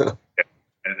have.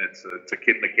 And it's a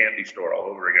kid in the candy store all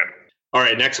over again. All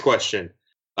right, next question.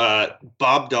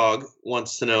 Bob Dog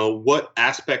wants to know, what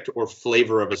aspect or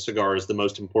flavor of a cigar is the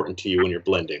most important to you when you're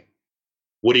blending?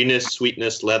 Woodiness,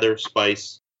 sweetness, leather,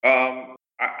 spice?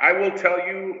 I will tell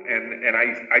you, and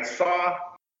I saw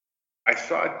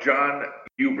John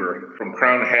Huber from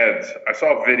Crown Heads. I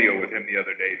saw a video with him the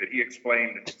other day that he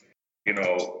explained,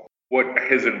 what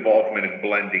his involvement in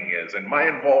blending is, and my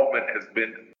involvement has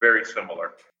been very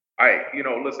similar.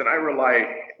 Listen, I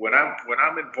rely when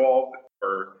I'm involved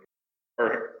or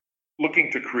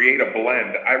looking to create a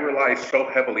blend, I rely so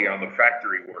heavily on the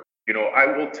factory work. I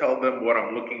will tell them what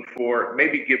I'm looking for,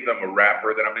 maybe give them a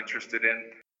wrapper that I'm interested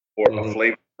in, or a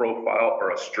flavor profile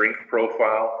or a strength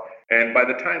profile. And by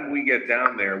the time we get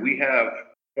down there, we have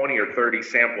 20 or 30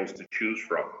 samples to choose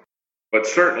from. But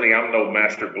certainly I'm no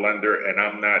master blender, and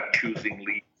I'm not choosing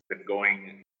leaves and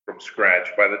going from scratch.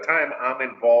 By the time I'm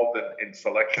involved in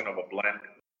selection of a blend,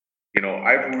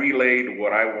 I've relayed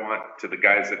what I want to the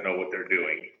guys that know what they're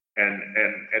doing. And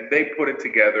they put it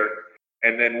together,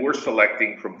 and then we're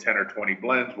selecting from 10 or 20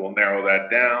 blends. We'll narrow that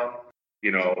down.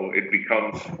 It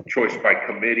becomes choice by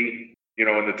committee. In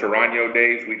the Terrano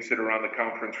days, we'd sit around the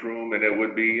conference room, and it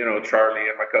would be, Charlie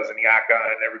and my cousin Yaka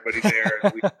and everybody there.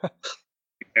 And we'd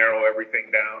narrow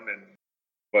everything down.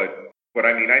 But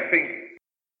I mean, I think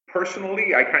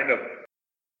personally, I kind of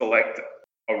select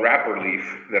a wrapper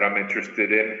leaf that I'm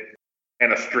interested in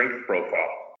and a strength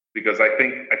profile, because I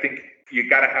think you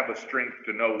got to have a strength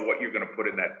to know what you're going to put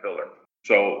in that filler.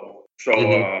 So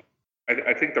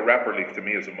I think the wrapper leaf to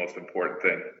me is the most important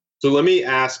thing. So let me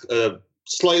ask a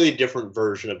slightly different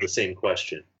version of the same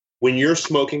question. When you're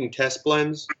smoking test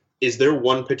blends, is there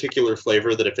one particular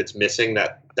flavor that if it's missing,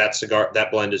 that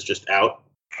blend is just out?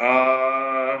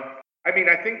 I mean,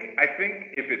 I think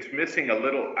if it's missing a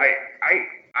little,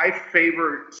 I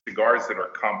favor cigars that are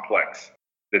complex,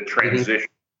 that transition,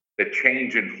 that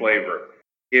change in flavor.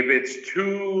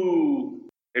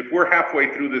 If we're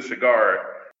halfway through the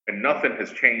cigar and nothing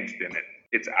has changed in it,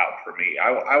 it's out for me.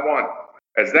 I want,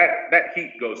 as that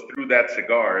heat goes through that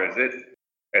cigar, as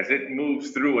it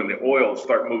moves through and the oils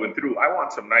start moving through, I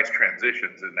want some nice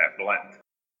transitions in that blend.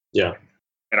 Yeah.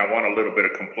 And I want a little bit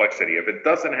of complexity. If it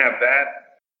doesn't have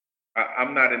that,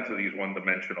 I'm not into these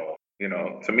one-dimensional.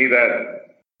 To me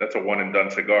that's a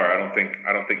one-and-done cigar. I don't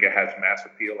think it has mass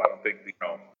appeal. I don't think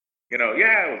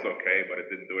yeah, it was okay, but it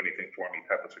didn't do anything for me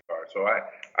type of cigar. So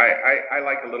I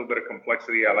like a little bit of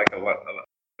complexity. I like a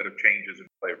bit of changes in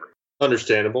flavor.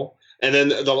 Understandable. And then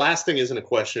the last thing isn't a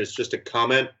question; it's just a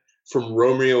comment from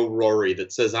Romeo Rory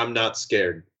that says, "I'm not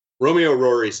scared." Romeo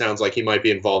Rory sounds like he might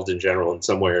be involved in general in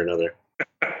some way or another.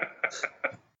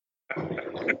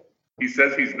 He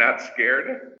says he's not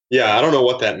scared. Yeah, I don't know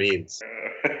what that means.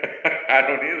 I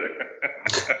don't either.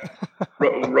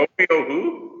 Romeo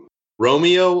who?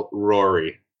 Romeo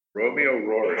Rory. Romeo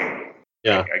Rory.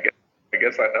 Yeah. I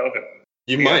guess I know him.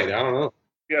 You might. I don't know.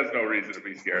 He has no reason to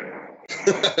be scared.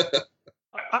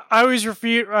 I always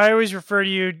refer to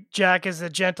you, Jack, as the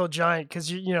gentle giant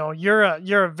because you're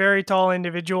a very tall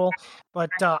individual, but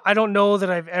I don't know that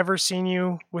I've ever seen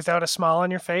you without a smile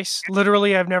on your face.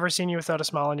 Literally, I've never seen you without a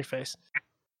smile on your face.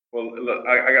 Well, look,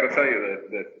 I got to tell you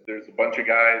that there's a bunch of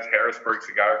guys, Harrisburg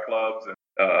Cigar Clubs, and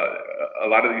a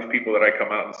lot of these people that I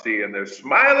come out and see, and they're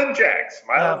Smiling Jack.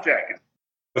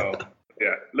 So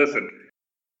yeah, listen,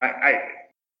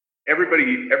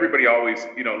 everybody always,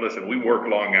 listen, we work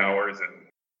long hours and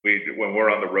when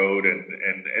we're on the road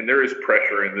and there is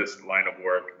pressure in this line of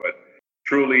work, but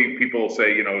truly people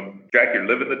say, Jack, you're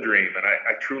living the dream. And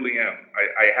I truly am.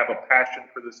 I have a passion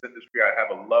for this industry. I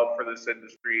have a love for this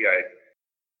industry.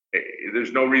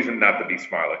 There's no reason not to be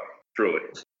smiling, truly.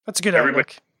 That's a good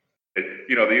outlook.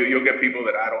 You'll get people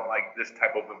that I don't like this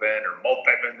type of event or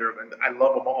multi-vendor event. I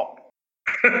love them all.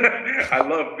 I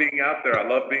love being out there. I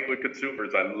love being with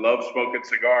consumers. I love smoking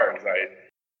cigars.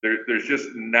 There's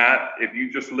just not, if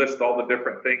you just list all the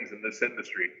different things in this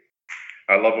industry,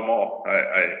 I love them all.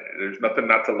 There's nothing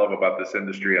not to love about this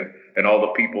industry and all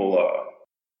the people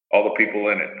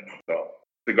in it. So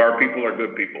cigar people are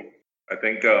good people. I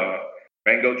think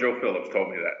Mango Joe Phillips told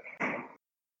me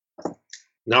that.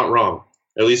 Not wrong.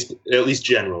 At least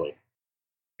generally.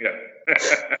 Yeah.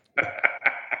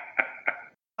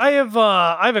 I have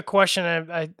a question.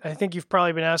 I think you've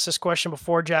probably been asked this question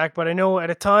before, Jack, but I know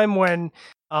at a time when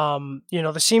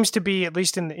there seems to be, at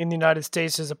least in the United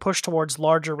States, is a push towards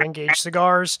larger ring gauge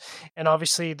cigars, and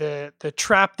obviously the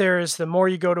trap there is the more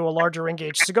you go to a larger ring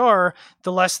gauge cigar,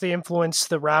 the less the influence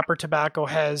the wrapper tobacco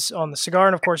has on the cigar,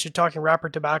 and of course you're talking wrapper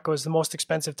tobacco is the most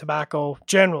expensive tobacco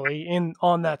generally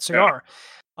on that cigar.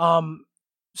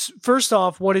 First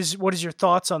off, what is your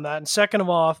thoughts on that? And second of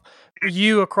all, for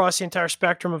you across the entire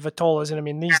spectrum of Vitolas, and I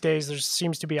mean these days there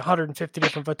seems to be 150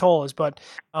 different Vitolas, but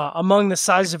among the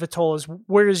sizes of Vitolas,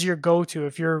 where is your go-to?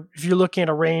 If you're looking at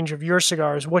a range of your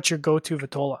cigars, what's your go-to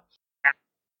Vitola?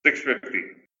 650,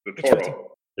 the Toro. 650.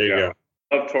 There you go.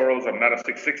 I love Toros. I'm not a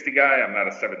 660 guy. I'm not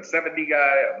a 770 guy.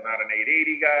 I'm not an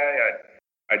 880 guy.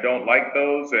 I don't like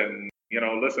those, and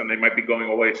listen, they might be going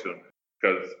away soon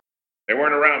because they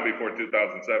weren't around before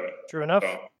 2007. True enough.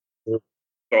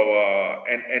 So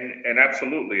and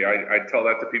absolutely, I tell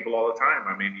that to people all the time.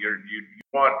 I mean, you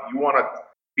want to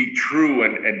be true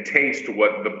and taste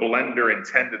what the blender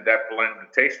intended that blend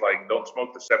to taste like. Don't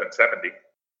smoke the 770.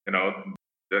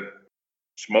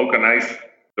 Smoke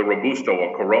the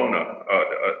Robusto, a Corona,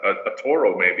 a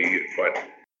Toro maybe,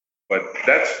 but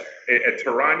that's at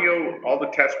Torano. All the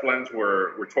test blends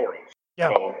were Toros.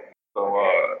 Yeah.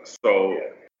 So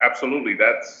absolutely,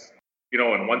 that's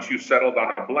and once you settled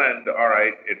on a blend, all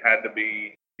right, it had to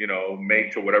be made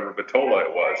to whatever Vitola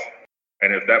it was,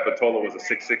 and if that Vitola was a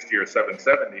 660 or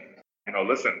 770,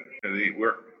 listen,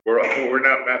 we're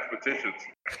not mathematicians.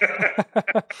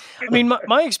 I mean,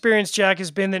 my experience, Jack,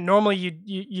 has been that normally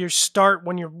you start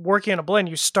when you're working on a blend,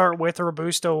 you start with a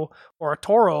Robusto or a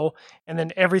Toro, and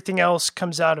then everything else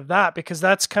comes out of that because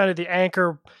that's kind of the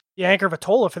anchor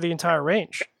Vitola for the entire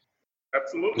range.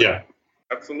 Absolutely. Yeah.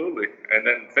 Absolutely. And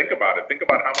then think about it. Think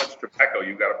about how much tobacco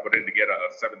you got to put in to get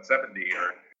a 770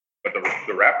 but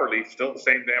the wrapper leaf still the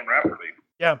same damn wrapper leaf.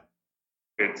 Yeah.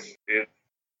 It's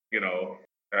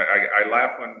I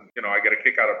laugh when, I get a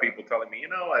kick out of people telling me,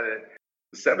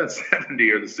 the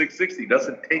 770 or the 660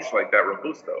 doesn't taste like that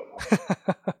Robusto.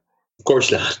 Of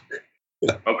course not.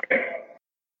 Okay.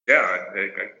 Yeah,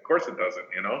 of course it doesn't,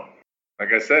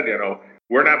 Like I said,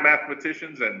 we're not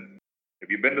mathematicians, and if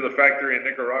you've been to the factory in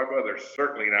Nicaragua, they're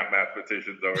certainly not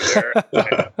mathematicians over there.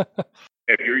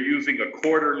 If you're using a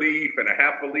quarter leaf and a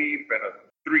half a leaf and a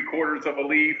 3/4 of a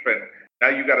leaf, and now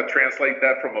you got to translate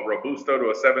that from a Robusto to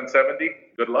a 770,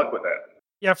 good luck with that.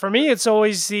 Yeah, for me, it's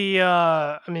always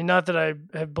not that I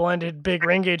have blended big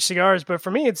ring gauge cigars, but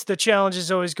for me, it's the challenge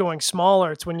is always going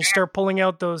smaller. It's when you start pulling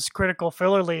out those critical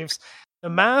filler leaves. The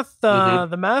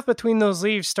math between those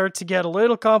leaves starts to get a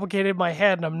little complicated in my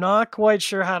head, and I'm not quite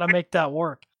sure how to make that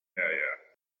work. Yeah.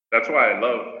 That's why I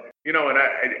love, and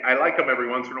I like them every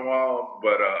once in a while,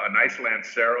 but a nice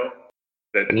Lancero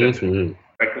that's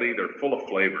directly, they're full of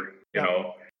flavor.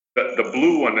 The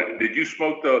blue one. Did you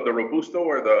smoke the Robusto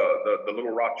or the little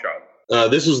Rothschild?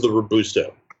 This is the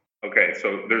Robusto. Okay,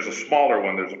 so there's a smaller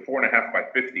one. There's a 4.5 by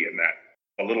 50 in that.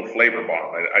 A little flavor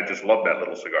bomb. I just love that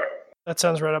little cigar. That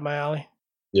sounds right up my alley.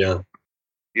 Yeah.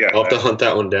 Yeah. I'll have to hunt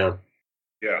that one down.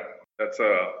 Yeah. That's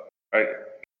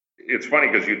it's funny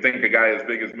because you think a guy as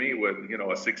big as me with, a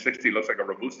 660 looks like a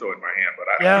Robusto in my hand,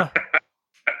 but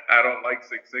I don't like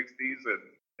 660s,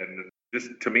 and just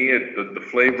to me, the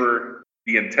flavor,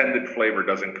 the intended flavor,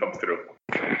 doesn't come through.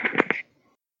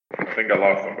 I think I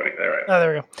lost somebody there. Right? Oh,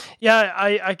 there we go. Yeah,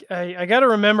 I got to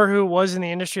remember who it was in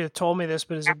the industry that told me this,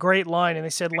 but it's a great line, and they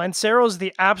said Lancero is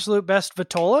the absolute best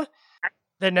Vitola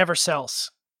that never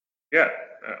sells. Yeah.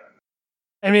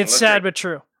 I mean, it's sad but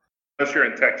true. Unless you're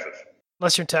in Texas.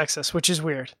 Unless you're in Texas, which is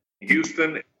weird.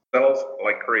 Houston sells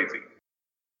like crazy.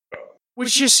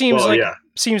 Which just seems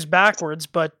seems backwards,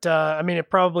 but I mean, it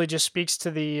probably just speaks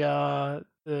to the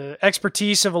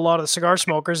expertise of a lot of the cigar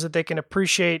smokers that they can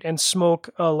appreciate and smoke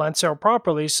a Lancero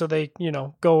properly, so they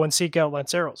go and seek out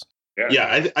Lanceros. Yeah,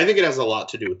 I think it has a lot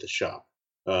to do with the shop,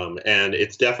 and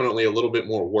it's definitely a little bit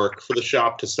more work for the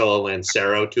shop to sell a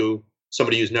Lancero to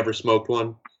somebody who's never smoked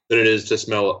one than it is to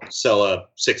sell a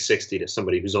 660 to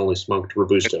somebody who's only smoked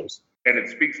Robustos. And it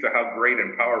speaks to how great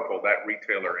and powerful that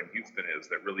retailer in Houston is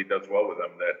that really does well with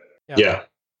them. That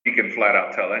he can flat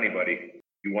out tell anybody,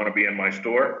 you want to be in my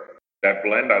store? That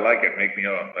blend, I like it. Make me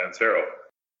a Lancero.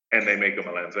 And they make them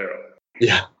a Lancero.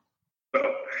 Yeah. So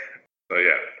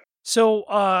yeah.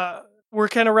 So we're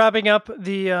kind of wrapping up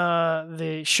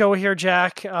the show here,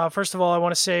 Jack. First of all, I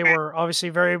want to say we're obviously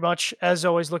very much, as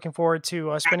always, looking forward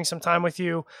to spending some time with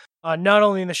you, not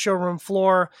only in the showroom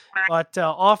floor, but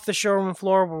off the showroom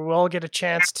floor, where we'll all get a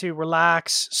chance to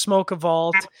relax, smoke a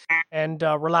vault, and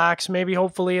relax, maybe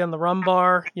hopefully in the rum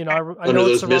bar. I know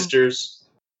those misters.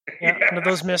 Yeah, under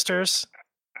those misters.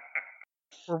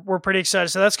 We're pretty excited.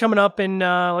 So that's coming up in,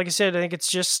 like I said, I think it's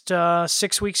just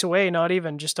 6 weeks away, not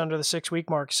even, just under the 6 week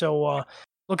mark. So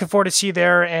looking forward to see you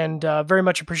there, and very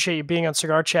much appreciate you being on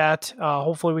Cigar Chat.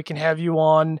 Hopefully we can have you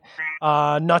on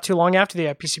not too long after the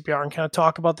IPCPR and kind of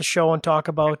talk about the show and talk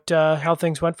about how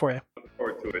things went for you. Look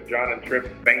forward to it. John and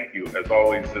Trip, thank you. As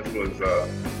always, this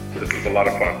was a lot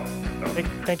of fun.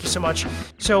 Thank you so much.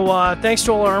 So thanks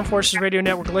to all our Armed Forces Radio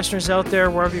Network listeners out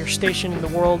there, wherever you're stationed in the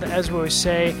world. As we always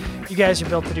say, you guys are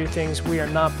built to do things we are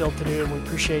not built to do, and we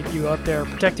appreciate you out there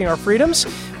protecting our freedoms.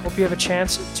 Hope you have a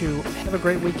chance to have a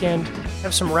great weekend,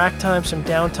 have some rack time, some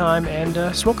downtime,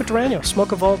 and smoke a Durango,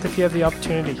 smoke a vault if you have the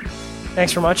opportunity.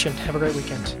 Thanks very much, and have a great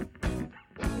weekend.